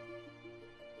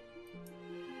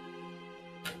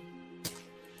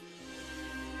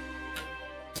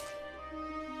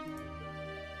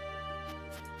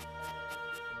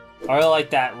 I really like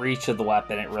that reach of the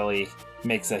weapon. It really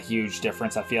makes a huge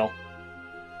difference, I feel.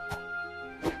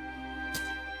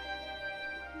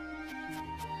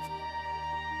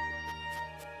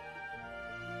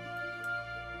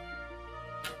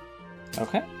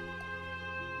 Okay.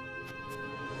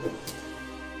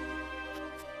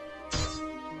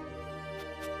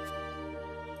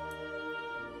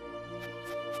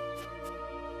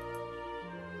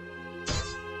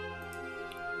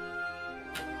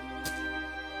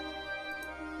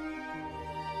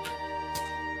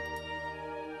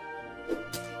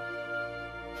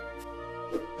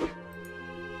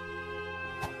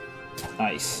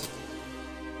 Nice.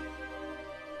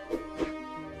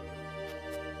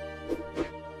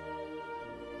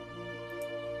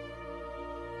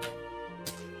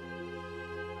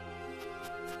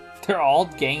 They're all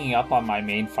ganging up on my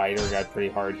main fighter. Got pretty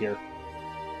hard here.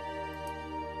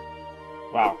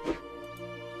 Wow.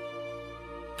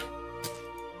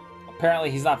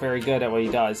 Apparently he's not very good at what he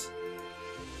does.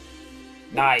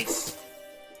 Nice.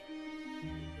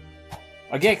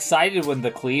 I get excited when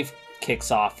the cleave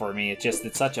kicks off for me.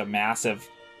 It's such a massive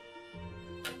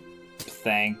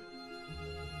thing.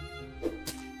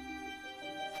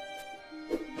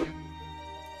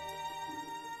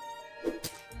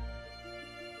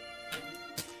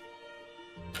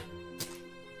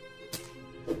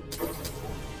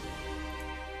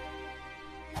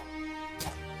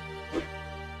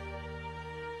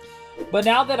 But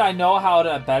now that I know how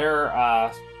to better,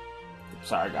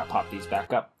 sorry, I gotta pop these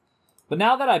back up. But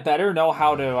now that I better know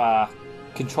how to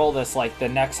control this, like, the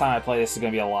next time I play this is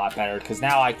gonna be a lot better, because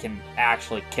now I can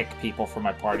actually kick people from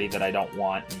my party that I don't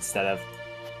want, instead of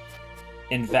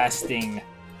investing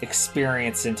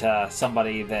experience into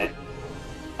somebody that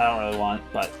I don't really want,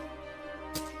 but...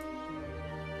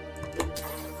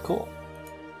 Cool.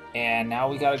 And now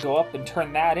we gotta go up and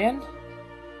turn that in.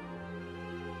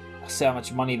 See how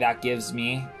much money that gives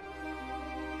me.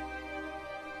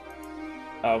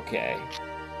 Okay.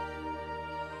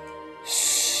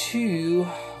 So,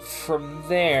 from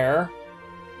there...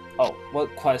 Oh,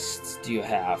 what quests do you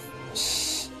have?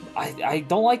 I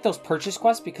don't like those purchase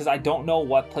quests because I don't know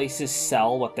what places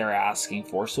sell what they're asking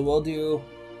for. So we'll do...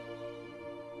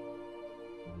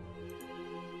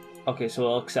 Okay, so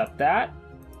we'll accept that.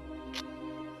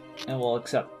 And we'll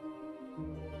accept...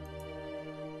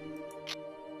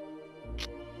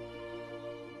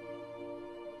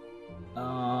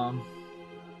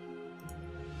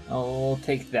 I'll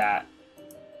take that.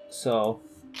 So,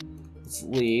 let's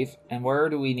leave. And where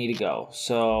do we need to go?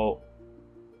 So,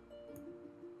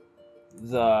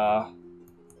 we'll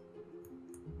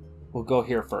go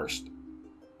here first.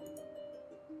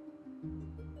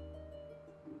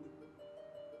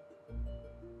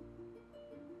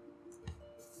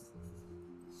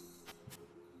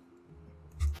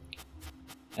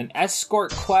 An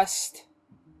escort quest.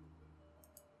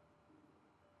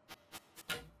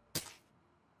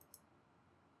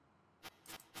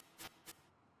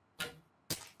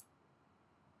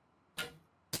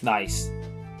 Nice.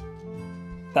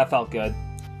 That felt good.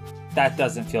 That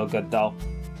doesn't feel good, though.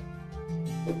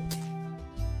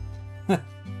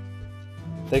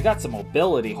 They got some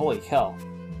mobility. Holy hell.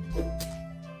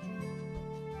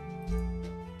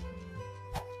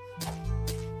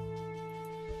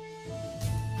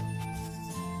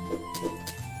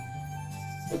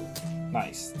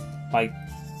 Nice. Like,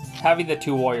 having the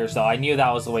 2 warriors, though, I knew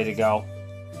that was the way to go.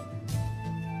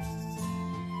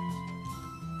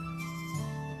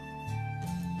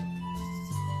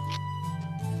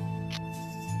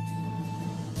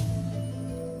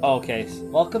 Okay,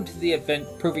 welcome to the event,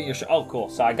 proving your... Oh, cool.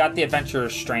 So I got the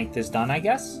adventurer's strength is done, I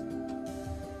guess.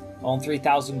 Own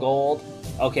 3,000 gold.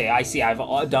 Okay, I see.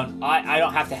 I've done... I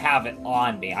don't have to have it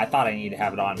on me. I thought I needed to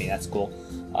have it on me. That's cool.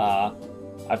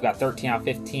 I've got 13 out of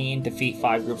 15. Defeat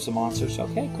 5 groups of monsters.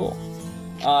 Okay, cool.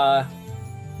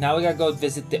 Now we gotta go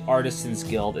visit the Artisans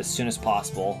Guild as soon as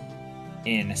possible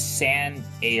in San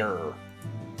Air.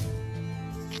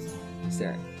 Is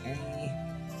there any...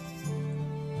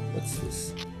 What's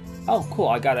this? Oh, cool.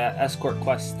 I got an escort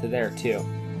quest to there, too.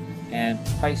 And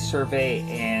price survey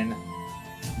and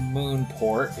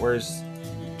Moonport. Where's...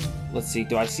 Let's see.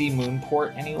 Do I see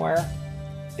Moonport anywhere?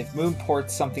 If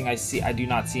Moonport's something I see, I do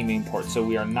not see Moonport, so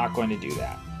we are not going to do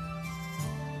that.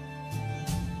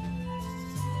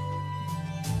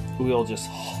 We'll just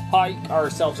hike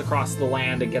ourselves across the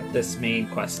land to get this main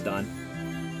quest done.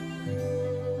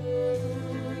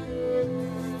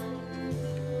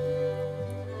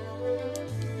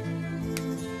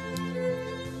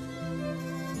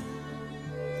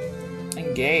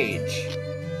 Engage.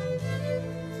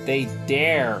 They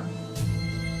dare.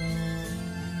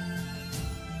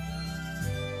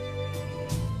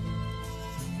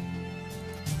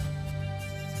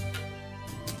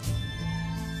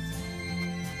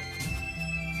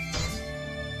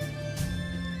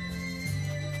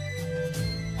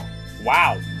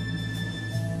 Wow.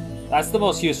 That's the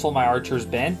most useful my archer's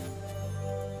been.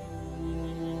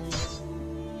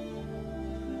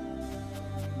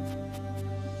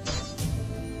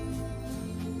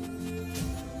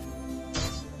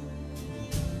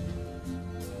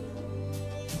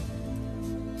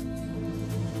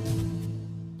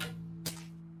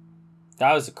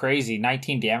 That was crazy.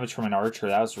 19 damage from an archer.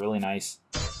 That was really nice.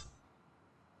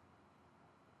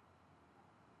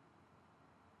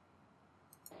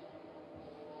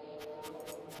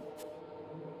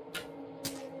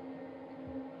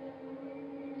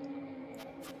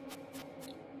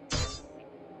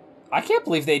 I can't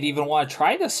believe they'd even want to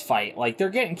try this fight. Like, they're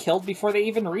getting killed before they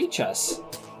even reach us.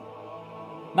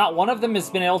 Not one of them has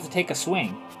been able to take a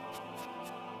swing.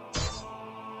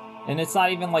 And it's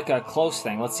not even like a close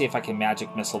thing. Let's see if I can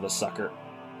magic missile this sucker.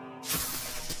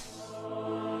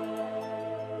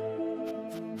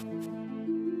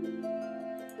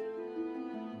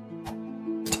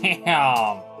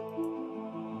 Damn.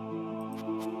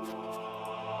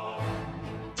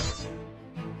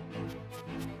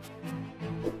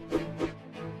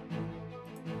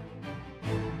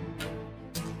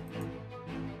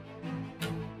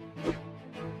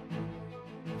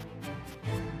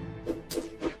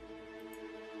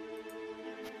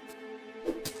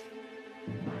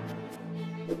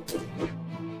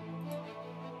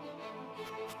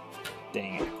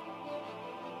 Dang it.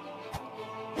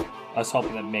 I was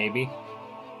hoping that maybe.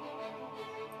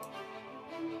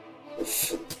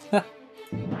 It's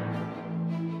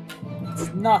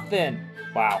nothing.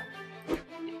 Wow.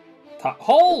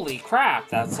 Holy crap!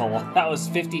 That's a lot. That was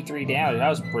 53 damage. That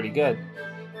was pretty good.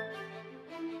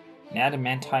 An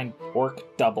adamantine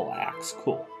orc double axe.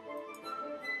 Cool.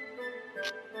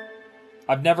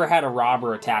 I've never had a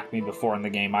robber attack me before in the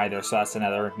game either, so that's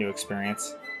another new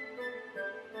experience.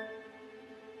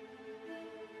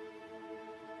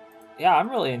 Yeah, I'm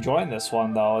really enjoying this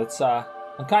one, though. It's, I'm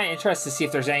kind of interested to see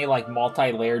if there's any, like,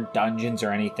 multi-layered dungeons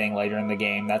or anything later in the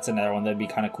game. That's another one that'd be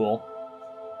kind of cool.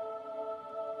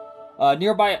 The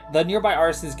nearby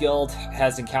Artisans Guild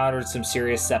has encountered some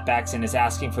serious setbacks and is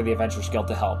asking for the Adventurers Guild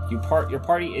to help. Your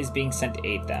party is being sent to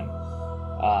aid them.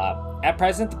 At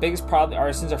present, the biggest problem the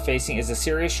Artisans are facing is a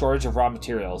serious shortage of raw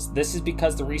materials. This is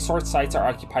because the resource sites are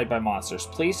occupied by monsters.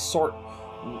 Please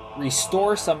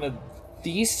restore some of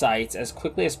these sites as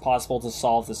quickly as possible to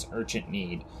solve this urgent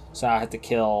need. So I have to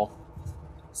kill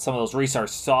some of those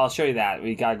resources. So I'll show you that.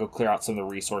 We gotta go clear out some of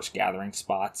the resource gathering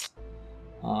spots.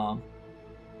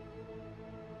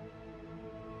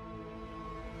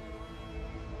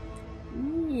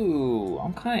 Ooh,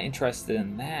 I'm kind of interested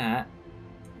in that.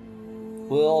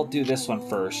 We'll do this one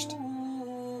first.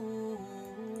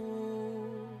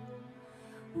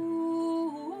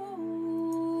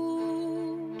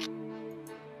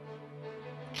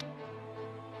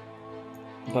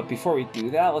 But before we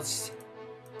do that, let's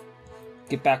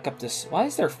get back up this. Why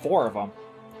is there 4 of them?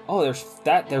 Oh, there's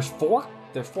 4?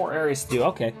 There's 4 areas to do.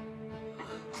 Okay.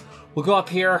 We'll go up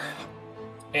here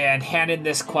and hand in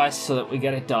this quest so that we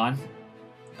get it done.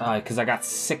 Because I got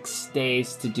 6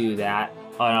 days to do that.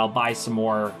 And I'll buy some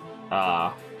more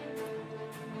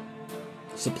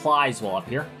supplies while up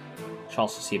here. Should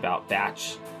also see about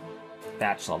batch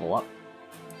level up.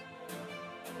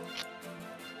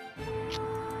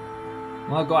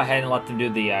 I'll go ahead and let them do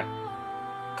the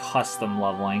custom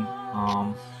leveling.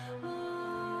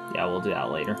 Yeah, we'll do that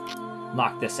later.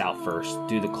 Knock this out first.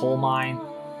 Do the coal mine.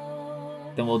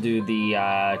 Then we'll do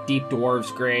the Deep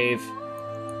Dwarves Grave.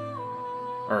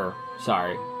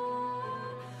 Sorry.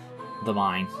 The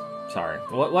mine. Sorry.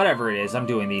 Whatever it is, I'm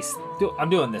doing these. I'm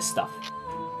doing this stuff.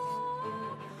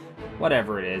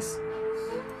 Whatever it is.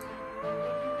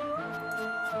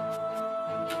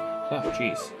 Oh,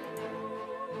 jeez.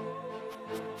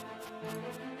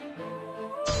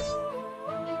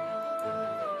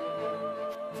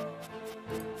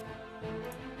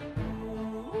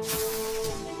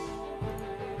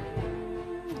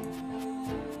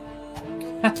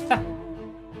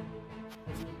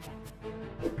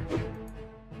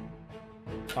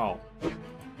 Oh.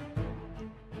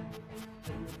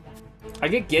 I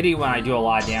get giddy when I do a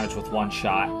lot of damage with one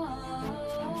shot.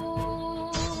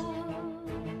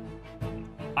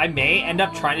 I may end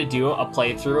up trying to do a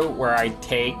playthrough where I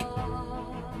take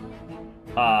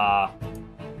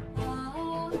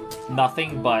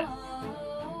nothing but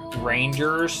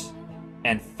rangers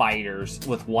and fighters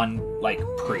with one, like,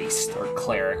 priest or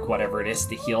cleric, whatever it is,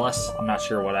 to heal us. I'm not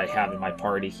sure what I have in my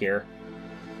party here.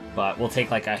 But we'll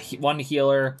take, like, one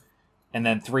healer and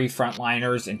then 3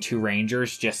 frontliners and 2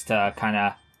 rangers just to kind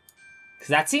of... Because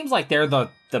that seems like they're the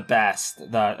best,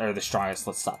 or the strongest.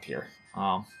 Let's stop here.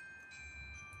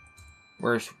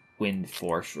 Where's Wind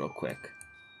Force real quick?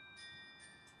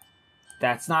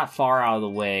 That's not far out of the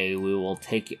way. We will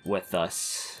take it with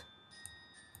us.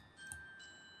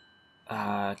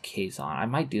 Kazon. I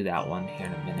might do that one here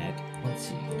in a minute. Let's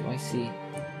see. Do I see?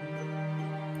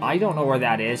 I don't know where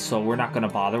that is, so we're not going to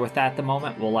bother with that at the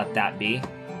moment. We'll let that be.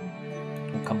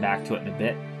 We'll come back to it in a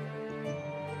bit.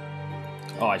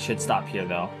 Oh, I should stop here,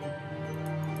 though.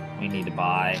 We need to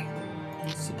buy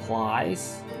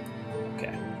supplies.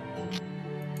 Okay.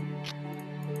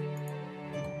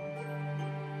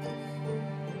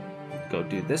 Go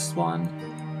do this one.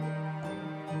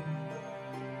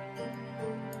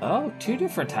 Oh, 2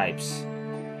 different types.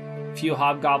 Few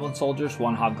Hobgoblin soldiers,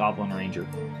 1 Hobgoblin ranger.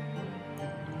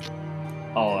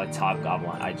 Oh, it's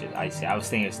Hobgoblin. I see. I was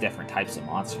thinking it's different types of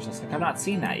monsters. I was like, I've not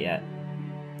seen that yet.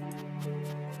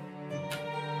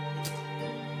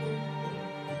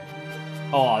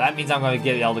 Oh, that means I'm going to be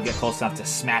able to get close enough to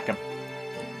smack him.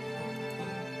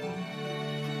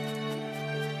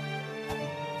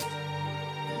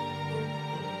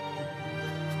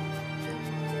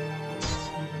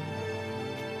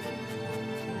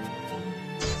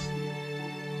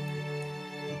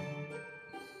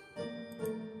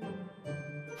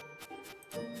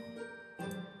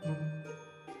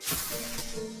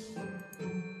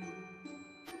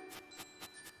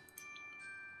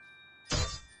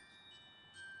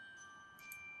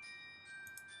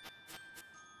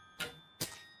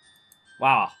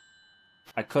 Wow.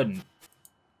 I couldn't.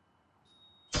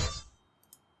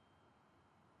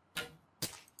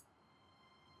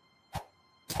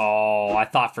 Oh, I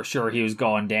thought for sure he was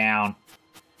going down.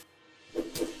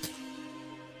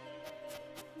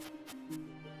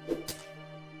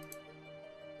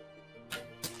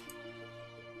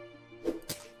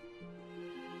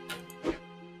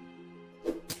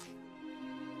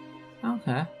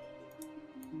 Okay.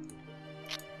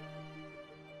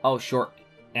 Oh, short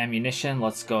ammunition.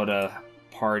 Let's go to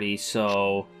party.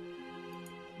 So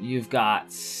you've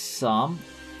got some.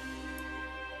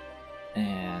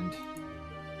 And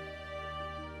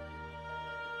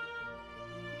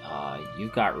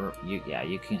you've got yeah,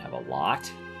 you can have a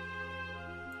lot.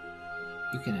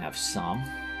 You can have some.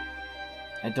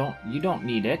 You don't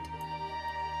need it.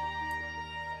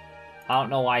 I don't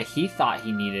know why he thought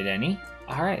he needed any.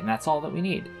 Alright, and that's all that we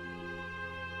need.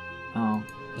 Oh,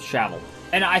 the travel.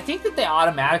 And I think that they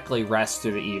automatically rest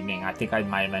through the evening. I think I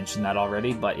might have mentioned that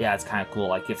already, but yeah, it's kind of cool.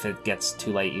 Like, if it gets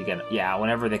too late, you get... Yeah,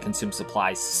 whenever they consume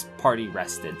supplies, party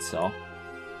rested, so...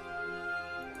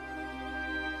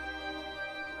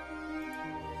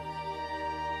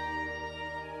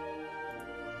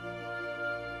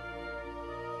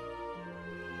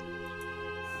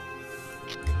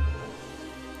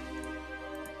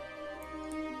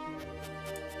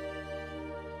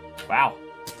 Wow,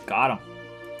 got him.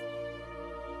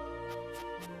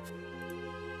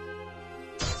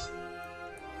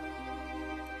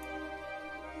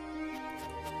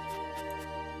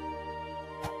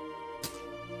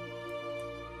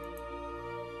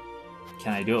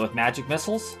 Can I do it with magic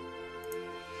missiles?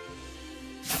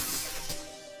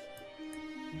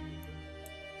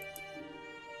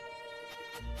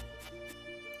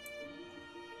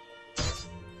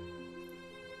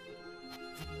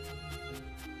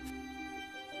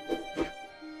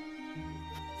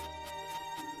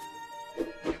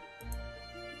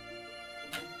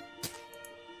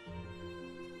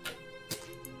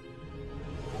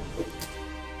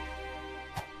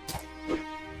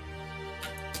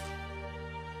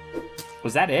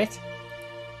 Was that it?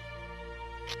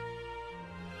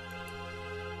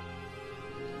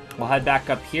 We'll head back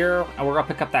up here, and we're gonna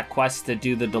pick up that quest to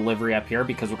do the delivery up here,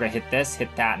 because we're gonna hit this,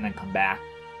 hit that, and then come back.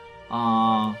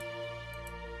 Oh,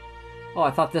 I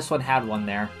thought this one had one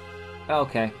there.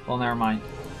 Okay, well, never mind.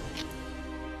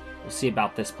 We'll see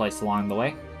about this place along the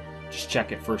way. Just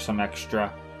check it for some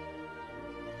extra.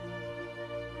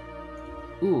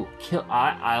 Ooh,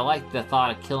 I like the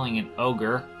thought of killing an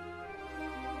ogre.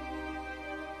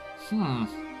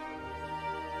 Let's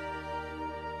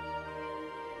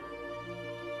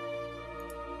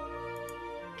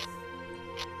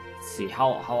see,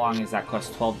 how long is that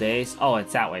quest? 12 days? Oh,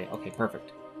 it's that way. Okay,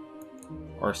 perfect.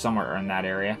 Or somewhere in that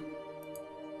area.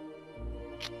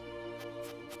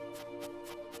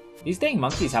 These dang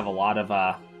monkeys have a lot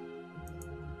of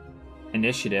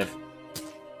initiative.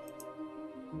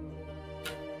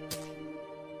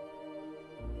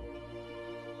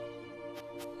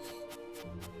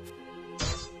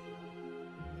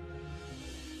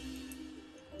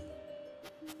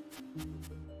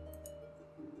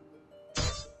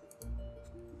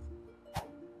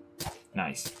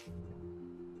 Nice.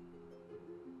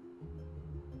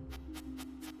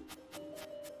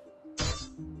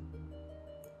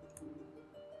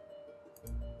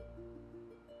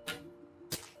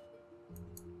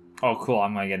 Oh, cool.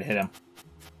 I'm gonna get to hit him.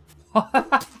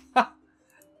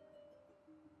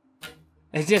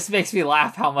 It just makes me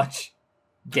laugh how much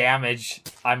damage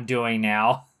I'm doing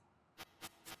now.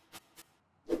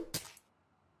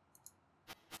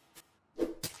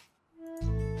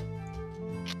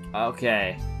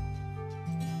 Okay.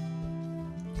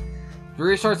 The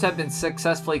resources have been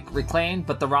successfully reclaimed,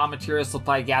 but the raw material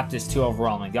supply gap is too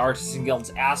overwhelming. The Artisan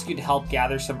Guilds ask you to help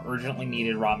gather some urgently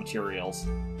needed raw materials.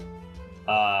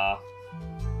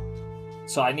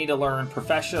 So I need to learn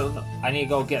professional. I need to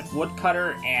go get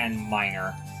woodcutter and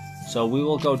miner. So we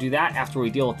will go do that after we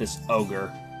deal with this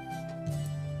ogre.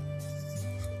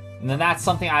 And then that's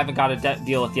something I haven't got to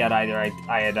deal with yet either.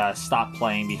 I had stopped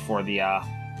playing before the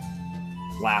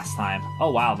last time.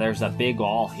 Oh wow, there's a big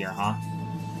wall here, huh?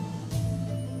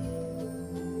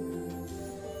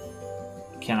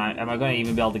 Am I going to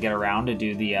even be able to get around to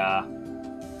do the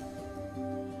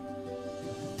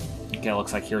Okay, it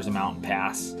looks like here's a mountain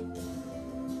pass.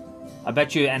 I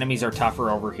bet you enemies are tougher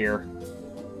over here.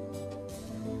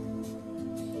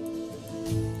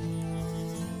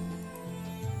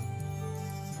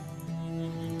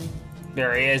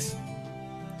 There he is.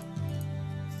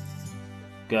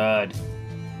 Good.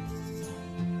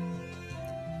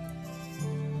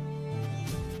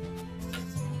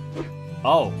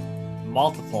 Oh,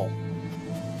 multiple.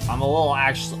 I'm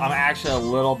actually a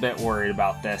little bit worried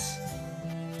about this.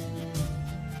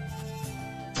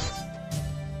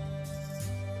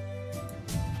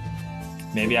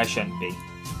 Maybe I shouldn't be.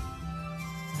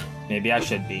 Maybe I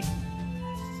should be.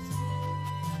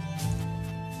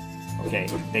 Okay,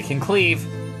 they can cleave.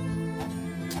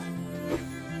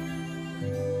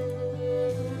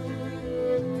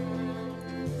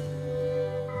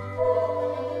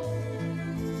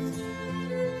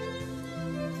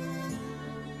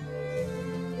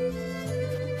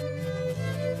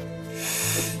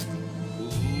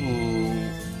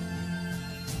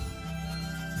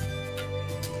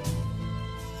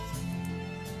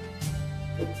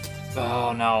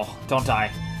 Oh no, don't die.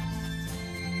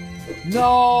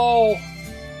 No!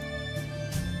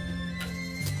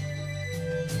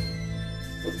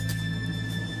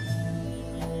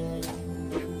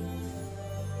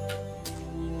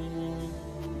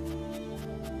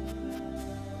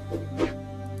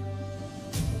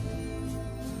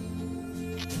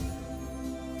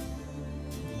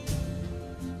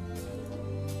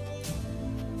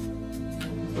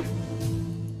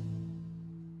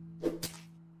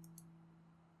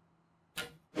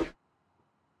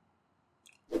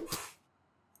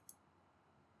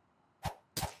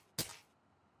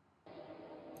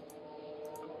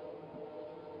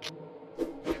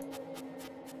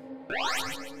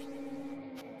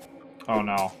 Oh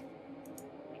no.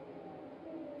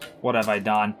 What have I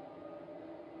done?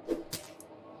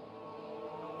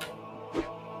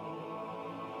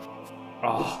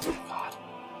 Oh my god.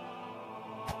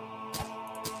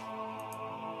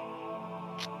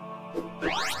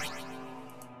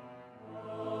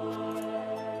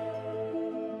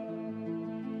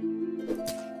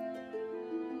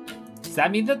 Does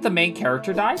that mean that the main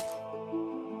character died?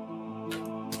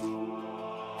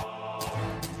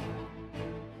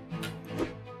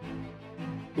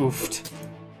 Oofed.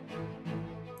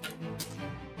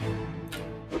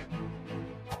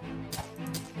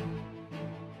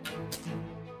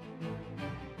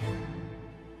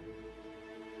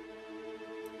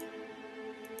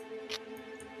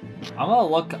 I'm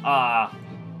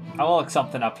gonna look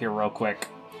something up here real quick.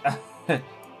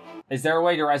 Is there a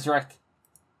way to resurrect?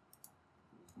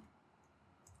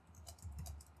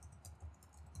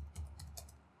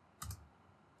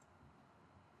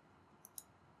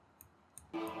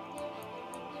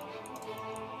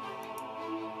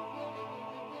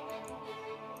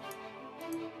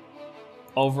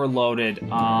 Overloaded.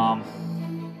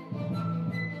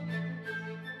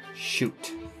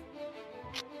 Shoot.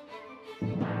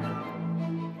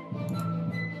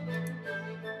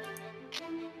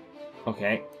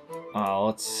 Okay.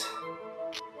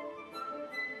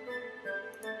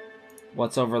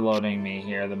 What's overloading me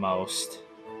here the most?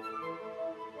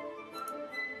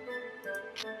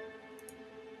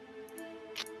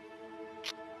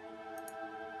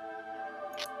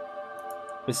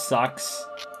 This sucks.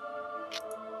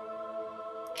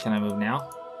 Can I move now?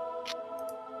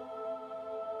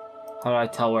 How do I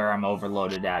tell where I'm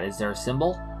overloaded at? Is there a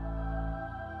symbol?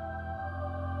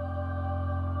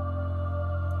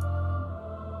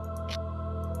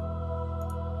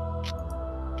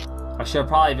 I should have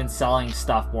probably been selling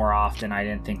stuff more often. I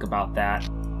didn't think about that.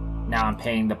 Now I'm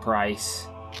paying the price.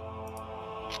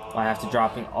 I have to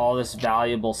drop in all this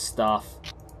valuable stuff.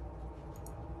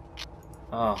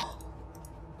 Oh.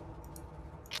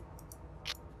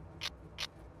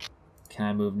 Can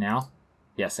I move now?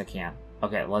 Yes, I can.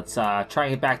 Okay, let's try and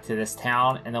get back to this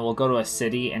town, and then we'll go to a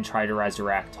city and try to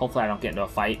resurrect. Hopefully I don't get into a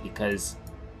fight, because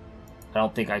I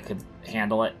don't think I could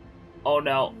handle it. Oh,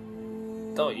 no.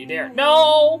 Don't you dare.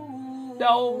 No!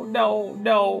 No, no,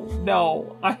 no,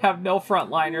 no. I have no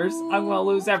frontliners. I'm gonna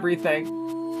lose everything.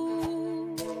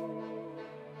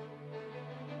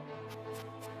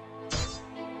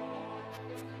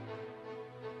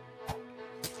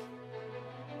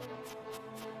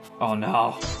 Oh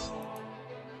no.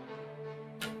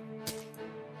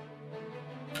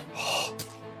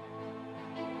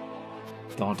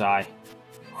 Don't die.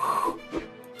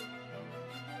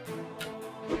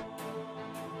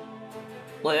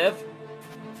 Live.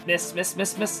 Miss, miss,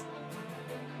 miss, miss.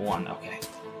 One, okay.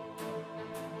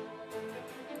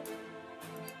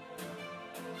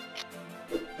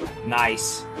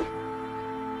 Nice.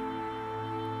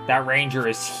 That ranger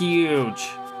is huge.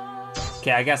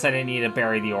 Okay, I guess I didn't need to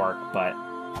bury the orc, but...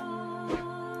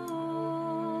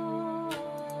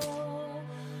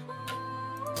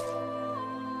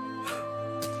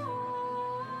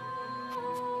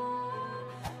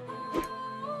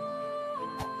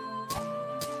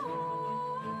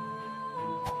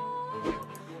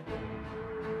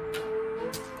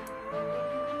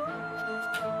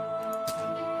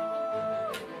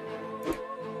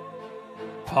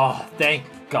 Oh, thank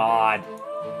God.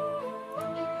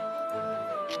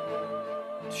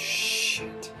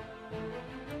 Shit.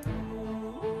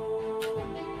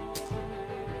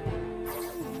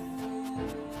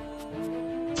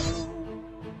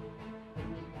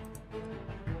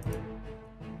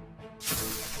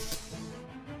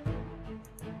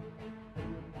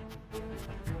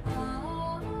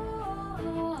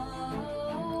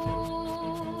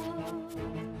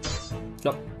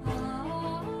 Yep.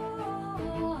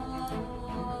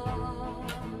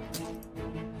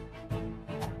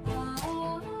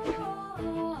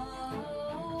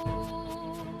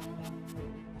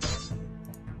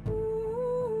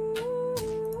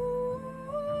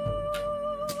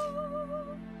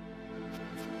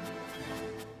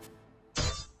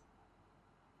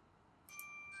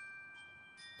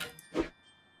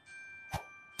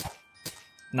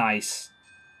 Nice.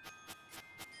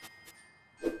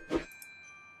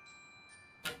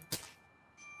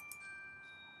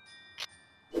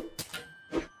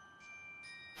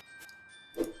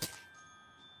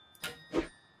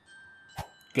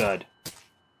 Good.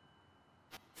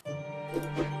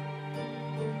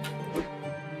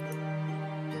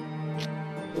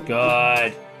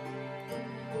 Good.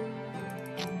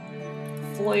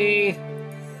 Flee.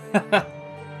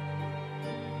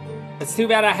 It's too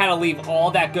bad I had to leave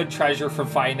all that good treasure from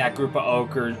fighting that group of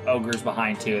ogres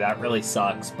behind too. That really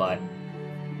sucks, but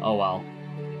oh well.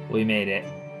 We made it.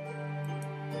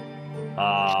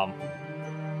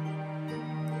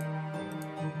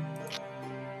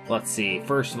 Let's see.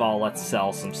 First of all, let's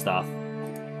sell some stuff.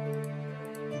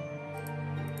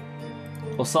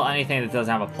 We'll sell anything that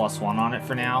doesn't have a +1 on it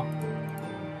for now.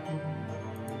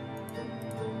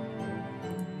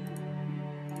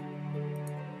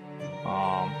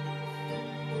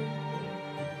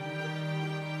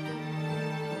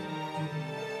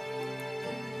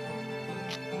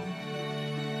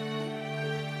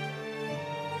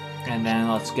 And then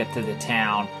let's get to the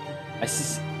town. I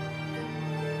see.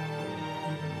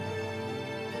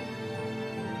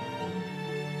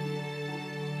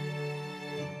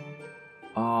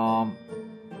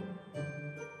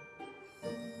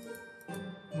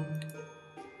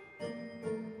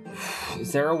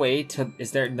 Is there a way to...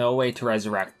 Is there no way to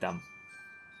resurrect them?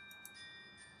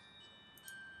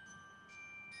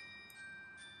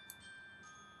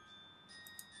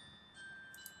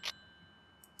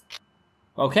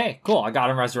 Okay, cool. I got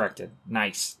him resurrected.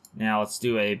 Nice. Now let's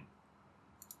do a...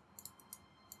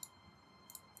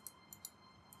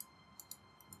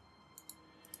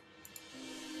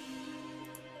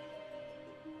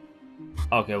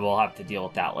 Okay, we'll have to deal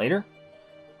with that later.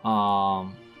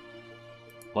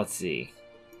 Let's see.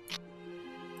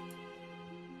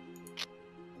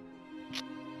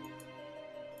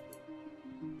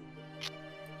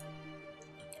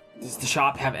 Does the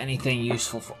shop have anything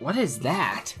useful for... What is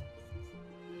that?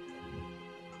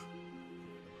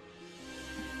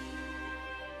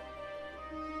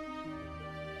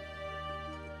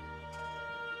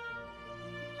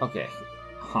 Okay.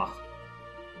 Huh.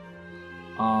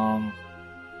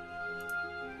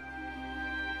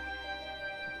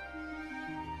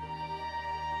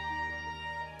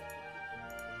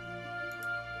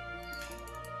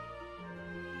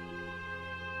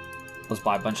 Let's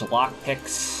buy a bunch of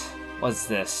lockpicks. What's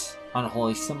this?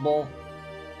 Unholy symbol.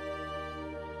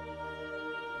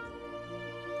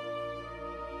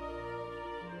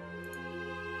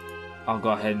 I'll go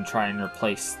ahead and try and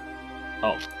replace...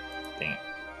 Oh, dang it.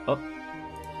 Oh.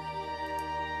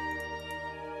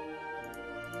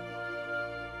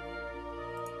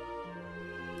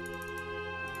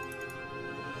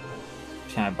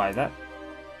 Can I buy that?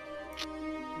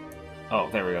 Oh,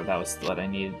 there we go. That was what I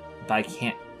needed. But I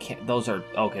can't those are...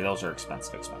 Okay, those are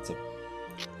expensive.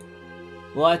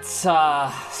 Let's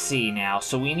see now.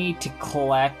 So we need to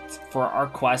collect for our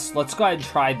quest. Let's go ahead and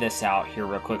try this out here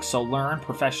real quick. So learn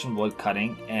profession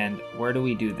woodcutting. And where do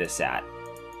we do this at?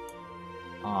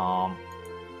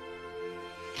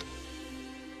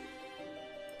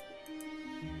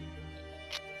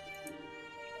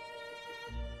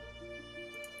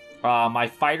 My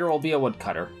fighter will be a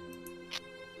woodcutter.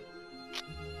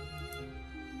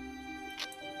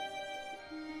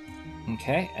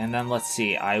 Okay, and then let's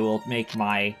see. I will make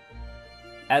my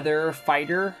other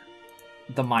fighter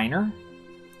the miner.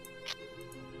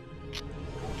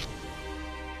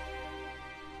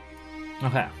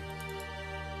 Okay.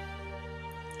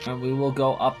 And we will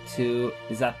go up to...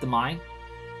 Is that the mine?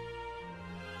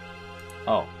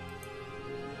 Oh.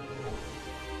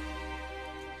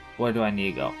 Where do I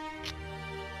need to go?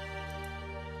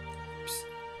 Oops.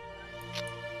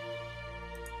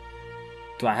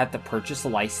 Do I have to purchase a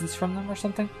license from them or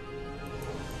something?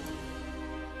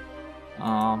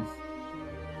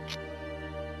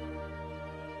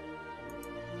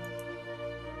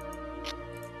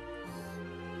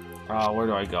 Where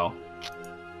do I go?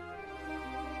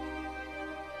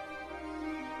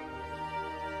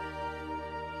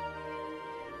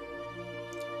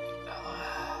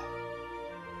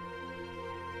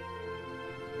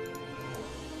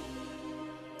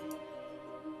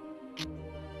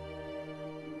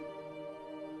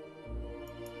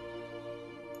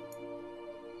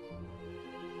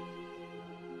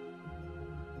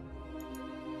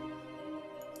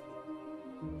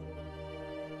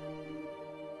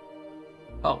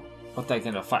 Oh, what did I get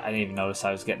into a fight? I didn't even notice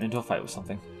I was getting into a fight with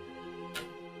something.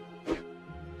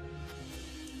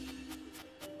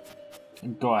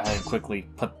 Go ahead and quickly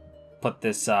put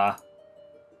this,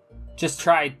 just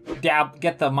try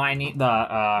get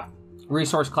the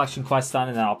resource collection quest done,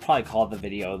 and then I'll probably call the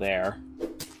video there.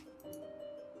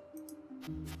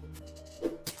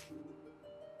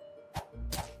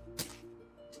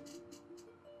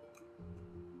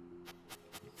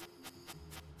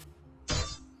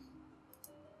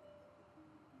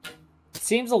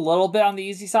 Seems a little bit on the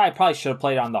easy side. I probably should have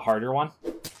played on the harder one.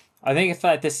 I think if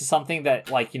this is something that,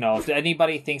 like, you know, if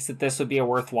anybody thinks that this would be a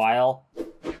worthwhile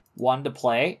one to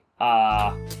play,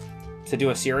 to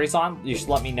do a series on, you should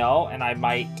let me know, and I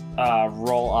might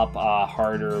roll up a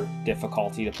harder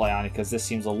difficulty to play on it, because this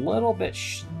seems a little bit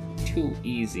too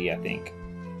easy, I think.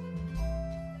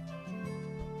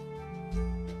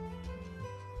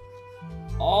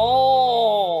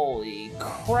 Holy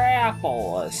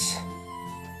crapolas.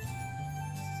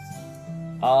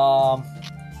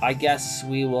 I guess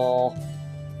we will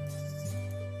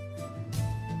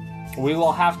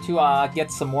have to get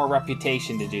some more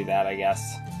reputation to do that, I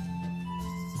guess.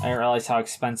 I didn't realize how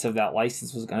expensive that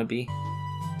license was going to be.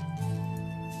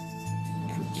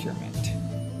 Procurement.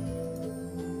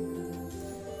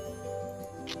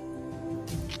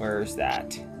 Where's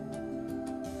that?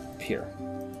 Up here.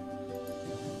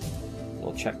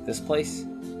 We'll check this place.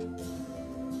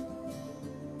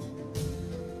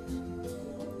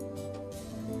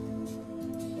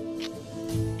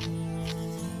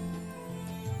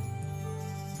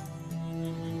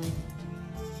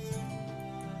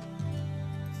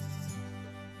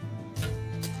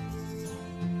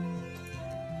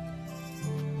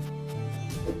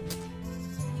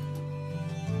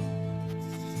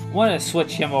 I want to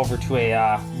switch him over to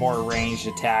a more ranged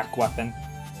attack weapon.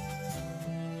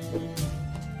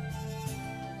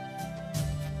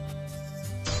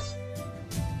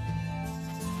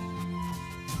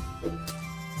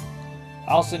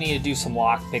 I also need to do some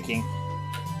lock picking.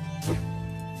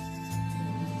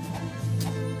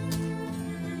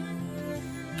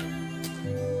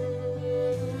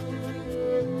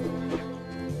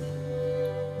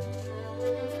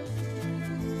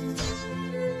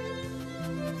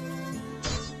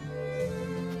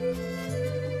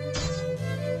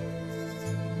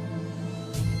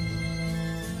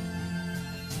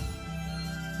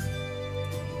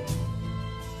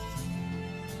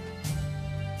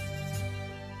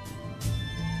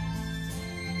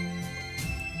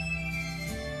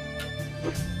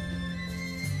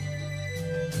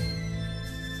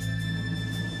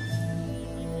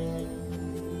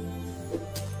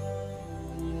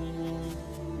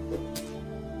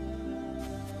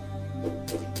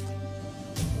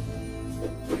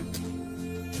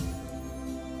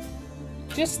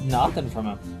 Just nothing from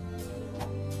him.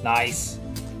 Nice.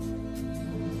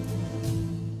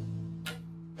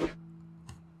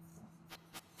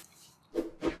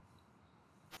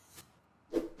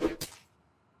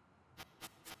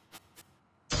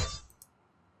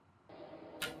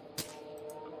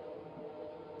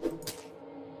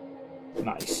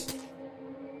 Nice.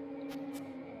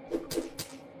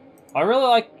 I really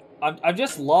like. I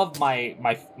just love my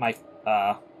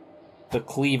the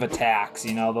cleave attacks,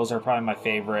 you know, those are probably my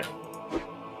favorite.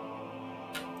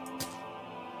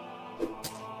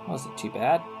 Wasn't too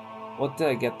bad. What did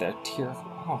I get there? Tier.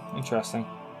 Oh, interesting.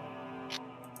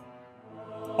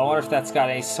 I wonder if that's got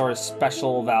any sort of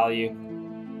special value.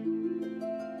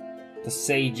 The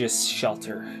Sage's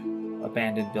Shelter.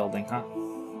 Abandoned building, huh?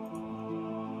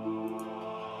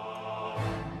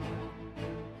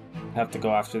 Have to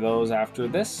go after those after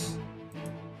this.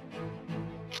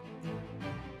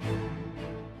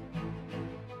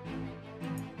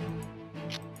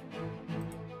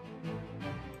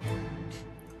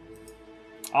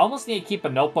 I almost need to keep a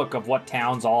notebook of what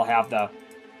towns all have the...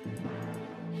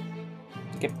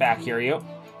 Get back here, you.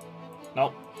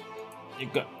 Nope.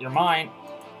 You're mine.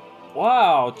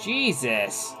 Wow,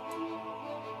 Jesus.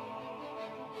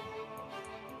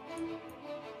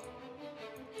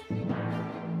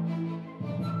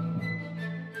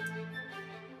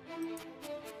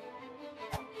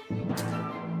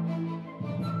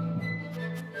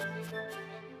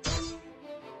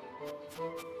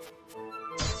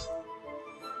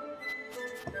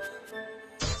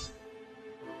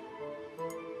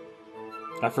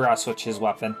 I forgot to switch his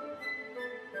weapon.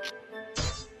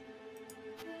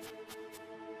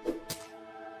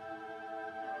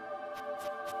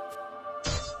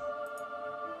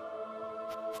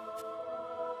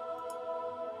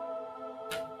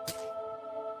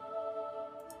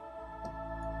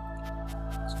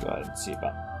 Let's go ahead and see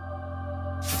about...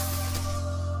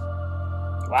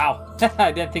 Wow,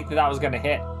 I didn't think that that was gonna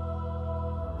hit.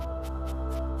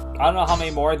 I don't know how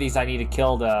many more of these I need to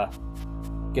kill to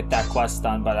get that quest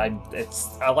done, but I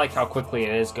like how quickly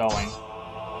it is going.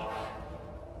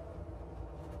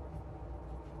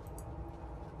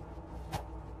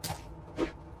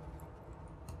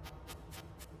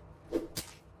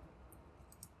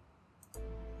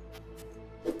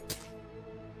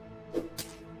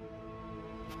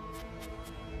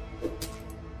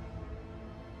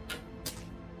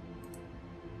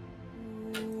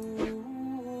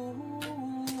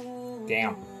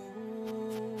 Damn.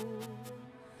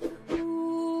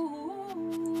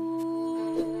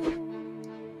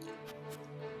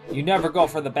 You never go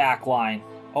for the back line.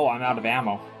 Oh, I'm out of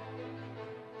ammo.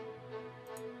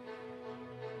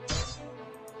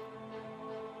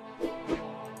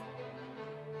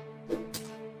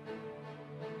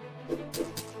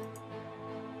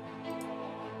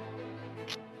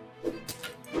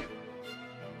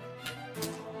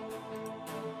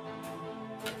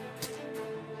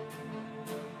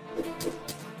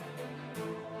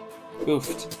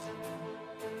 Goofed.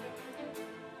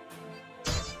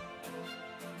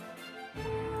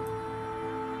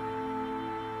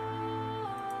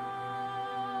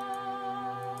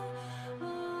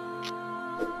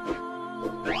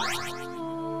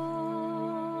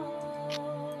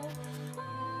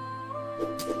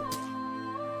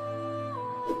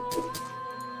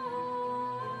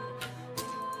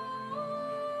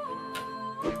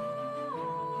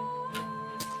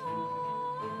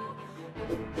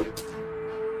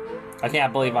 I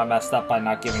can't believe I messed up by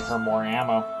not giving her more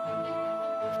ammo.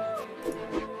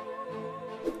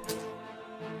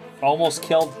 Almost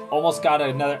killed, almost got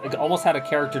another, almost had a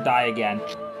character die again.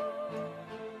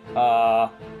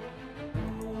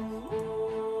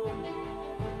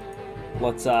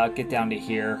 Let's get down to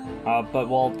here. But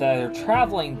while they're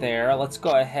traveling there, let's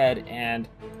go ahead and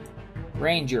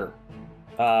Ranger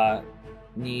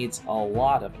needs a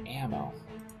lot of ammo.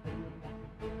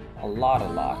 A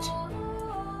lot.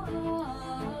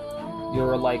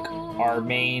 You're like our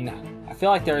main. I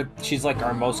feel like she's like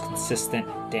our most consistent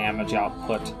damage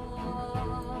output.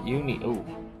 You need. Ooh,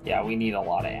 yeah, we need a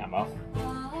lot of ammo.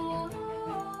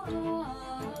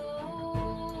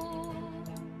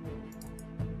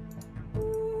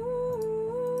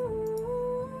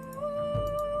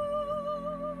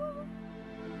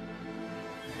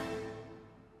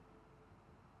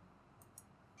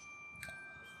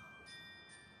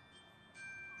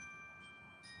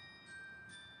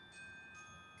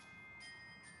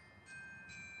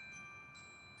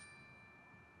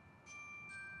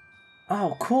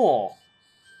 Oh, cool.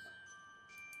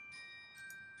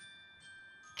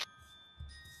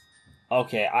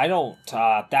 Okay, I don't,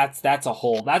 that's a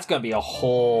whole, that's gonna be a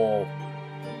whole,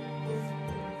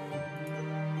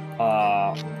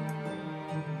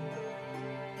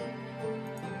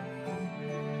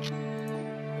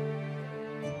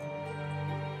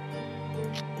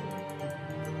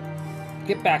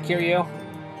 get back here, you.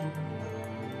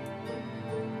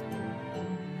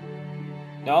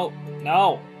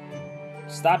 No.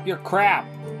 Stop your crap.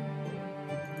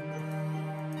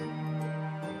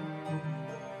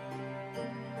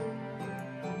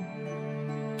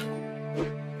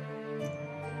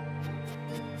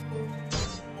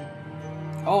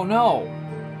 Oh no.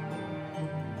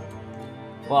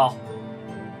 Well.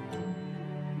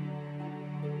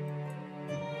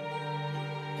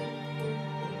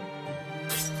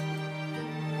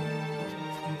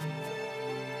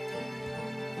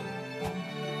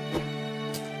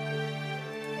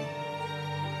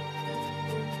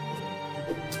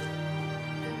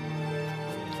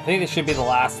 I think this should be the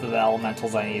last of the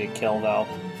elementals I need to kill, though.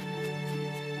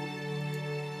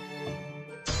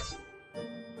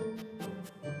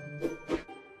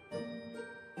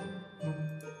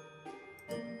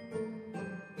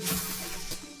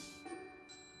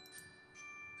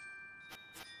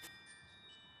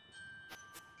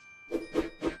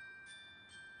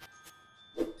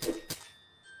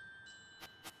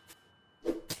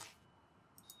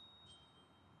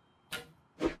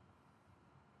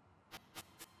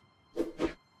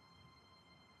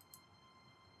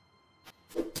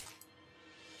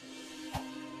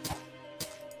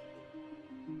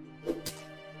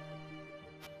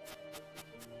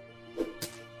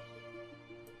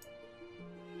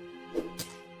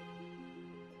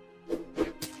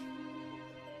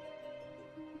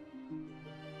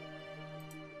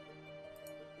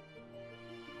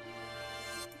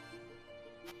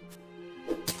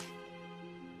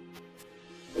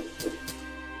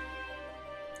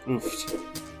 Oofed.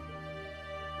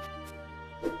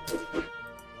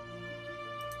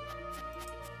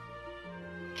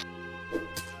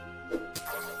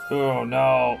 Oh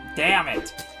no. Damn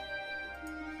it.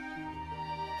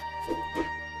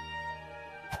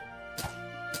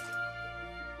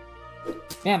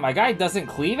 Man, my guy doesn't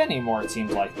cleave anymore, it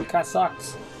seems like. It kinda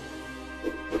sucks.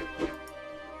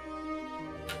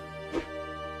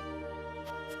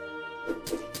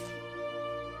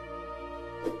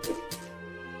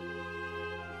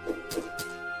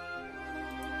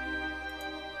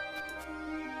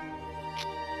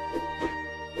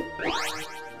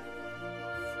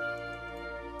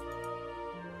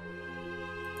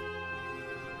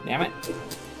 Damn it.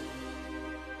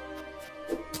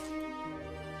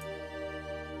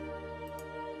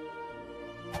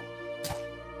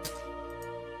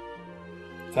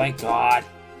 Thank God.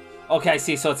 Okay, I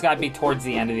see, so it's gotta be towards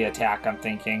the end of the attack, I'm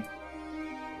thinking.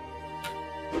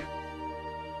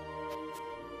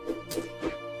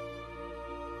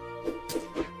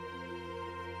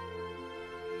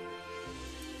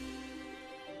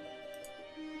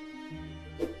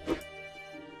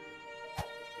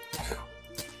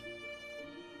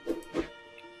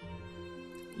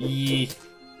 Yee.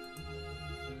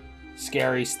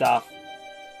 Scary stuff.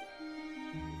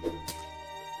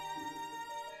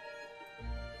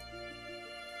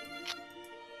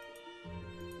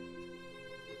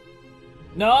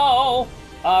 No!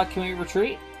 Can we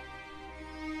retreat?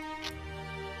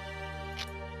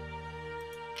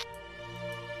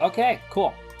 Okay,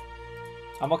 cool.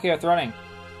 I'm okay with running.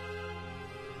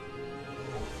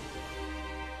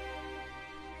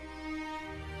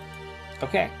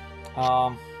 Okay.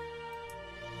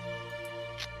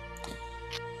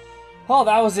 Well,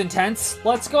 that was intense.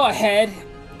 Let's go ahead,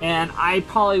 and I'm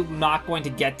probably not going to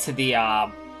get to the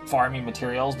farming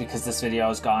materials because this video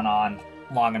has gone on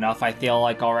long enough, I feel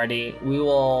like already. We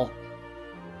will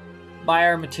buy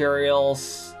our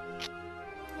materials,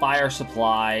 buy our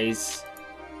supplies.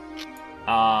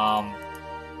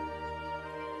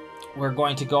 We're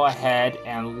going to go ahead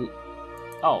and...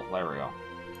 Oh, there we go.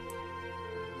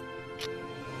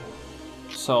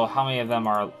 So how many of them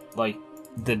are, like,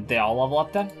 did they all level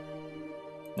up then?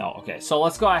 No, okay. So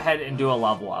let's go ahead and do a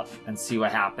level up and see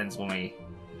what happens when we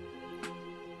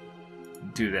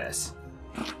do this.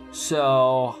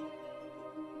 So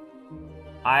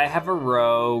I have a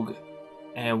rogue,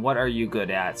 and what are you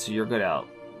good at? So you're good at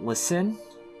listen,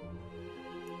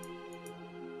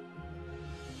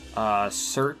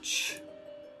 search,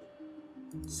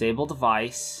 disable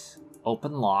device,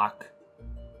 open lock.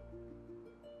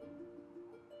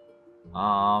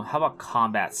 How about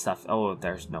combat stuff? Oh,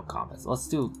 there's no combat. Let's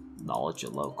do knowledge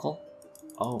at local.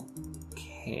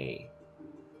 Okay.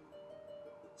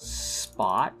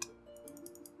 Spot.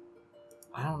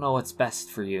 I don't know what's best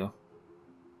for you.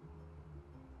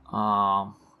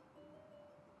 I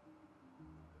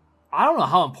don't know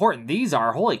how important these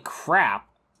are. Holy crap.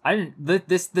 I didn't.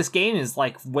 This game is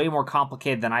like way more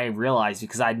complicated than I realized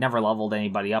because I'd never leveled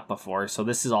anybody up before. So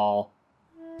this is all.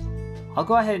 I'll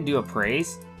go ahead and do a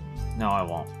praise. No, I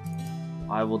won't.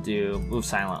 I will do move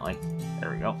silently.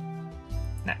 There we go.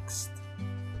 Next.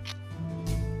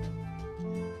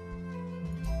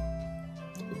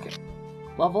 Okay.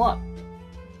 Level up.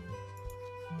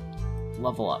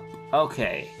 Level up.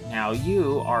 Okay. Now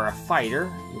you are a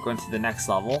fighter. You're going to the next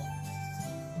level.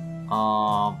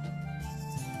 I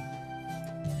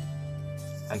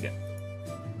get.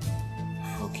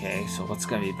 Okay, so what's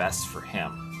gonna be best for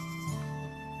him?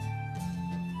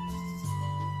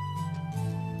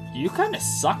 You kind of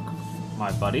suck,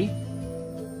 my buddy.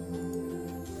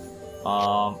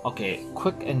 Okay,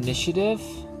 quick initiative,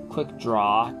 quick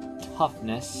draw,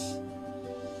 toughness.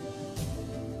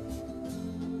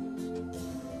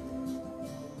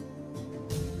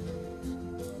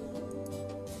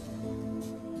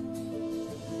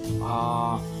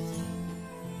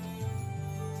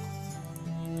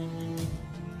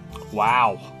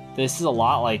 Wow, this is a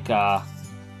lot like,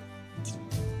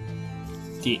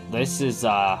 this is,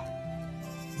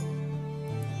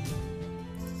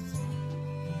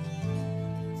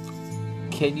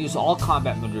 can use all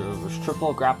combat maneuvers,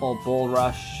 triple, grapple, bull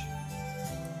rush,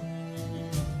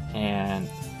 and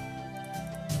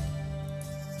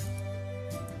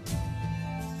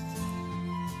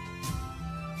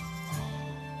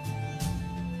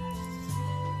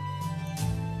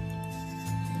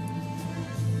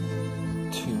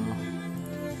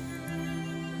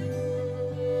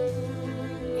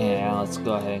let's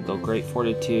go ahead and go great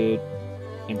fortitude,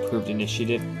 improved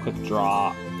initiative, quick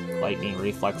draw, lightning,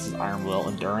 reflexes, iron will,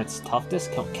 endurance, toughness.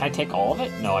 Can I take all of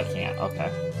it? No, I can't.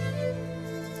 Okay.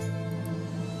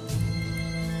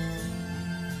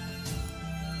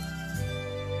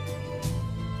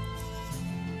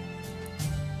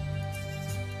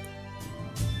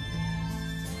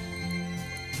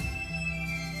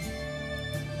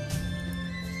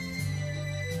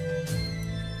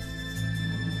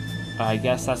 I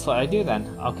guess that's what I do then.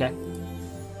 Okay.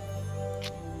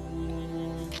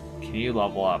 Can you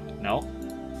level up? No.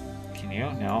 Can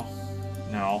you? No.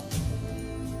 No.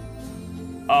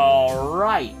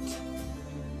 Alright.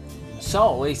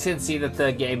 So, we can see that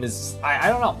the game is... I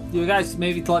don't know. You guys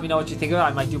maybe let me know what you think of it.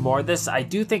 I might do more of this. I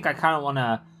do think I kind of want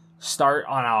to start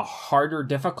on a harder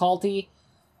difficulty.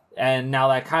 And now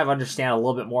that I kind of understand a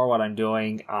little bit more what I'm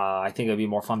doing, I think it would be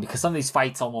more fun. Because some of these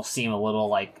fights almost seem a little,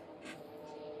 like,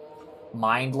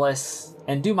 mindless.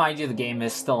 And do mind you, the game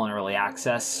is still in early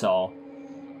access, so...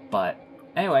 But,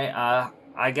 anyway,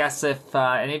 I guess if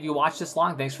any of you watch this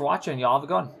long, thanks for watching. Y'all have a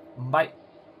good one. Bye.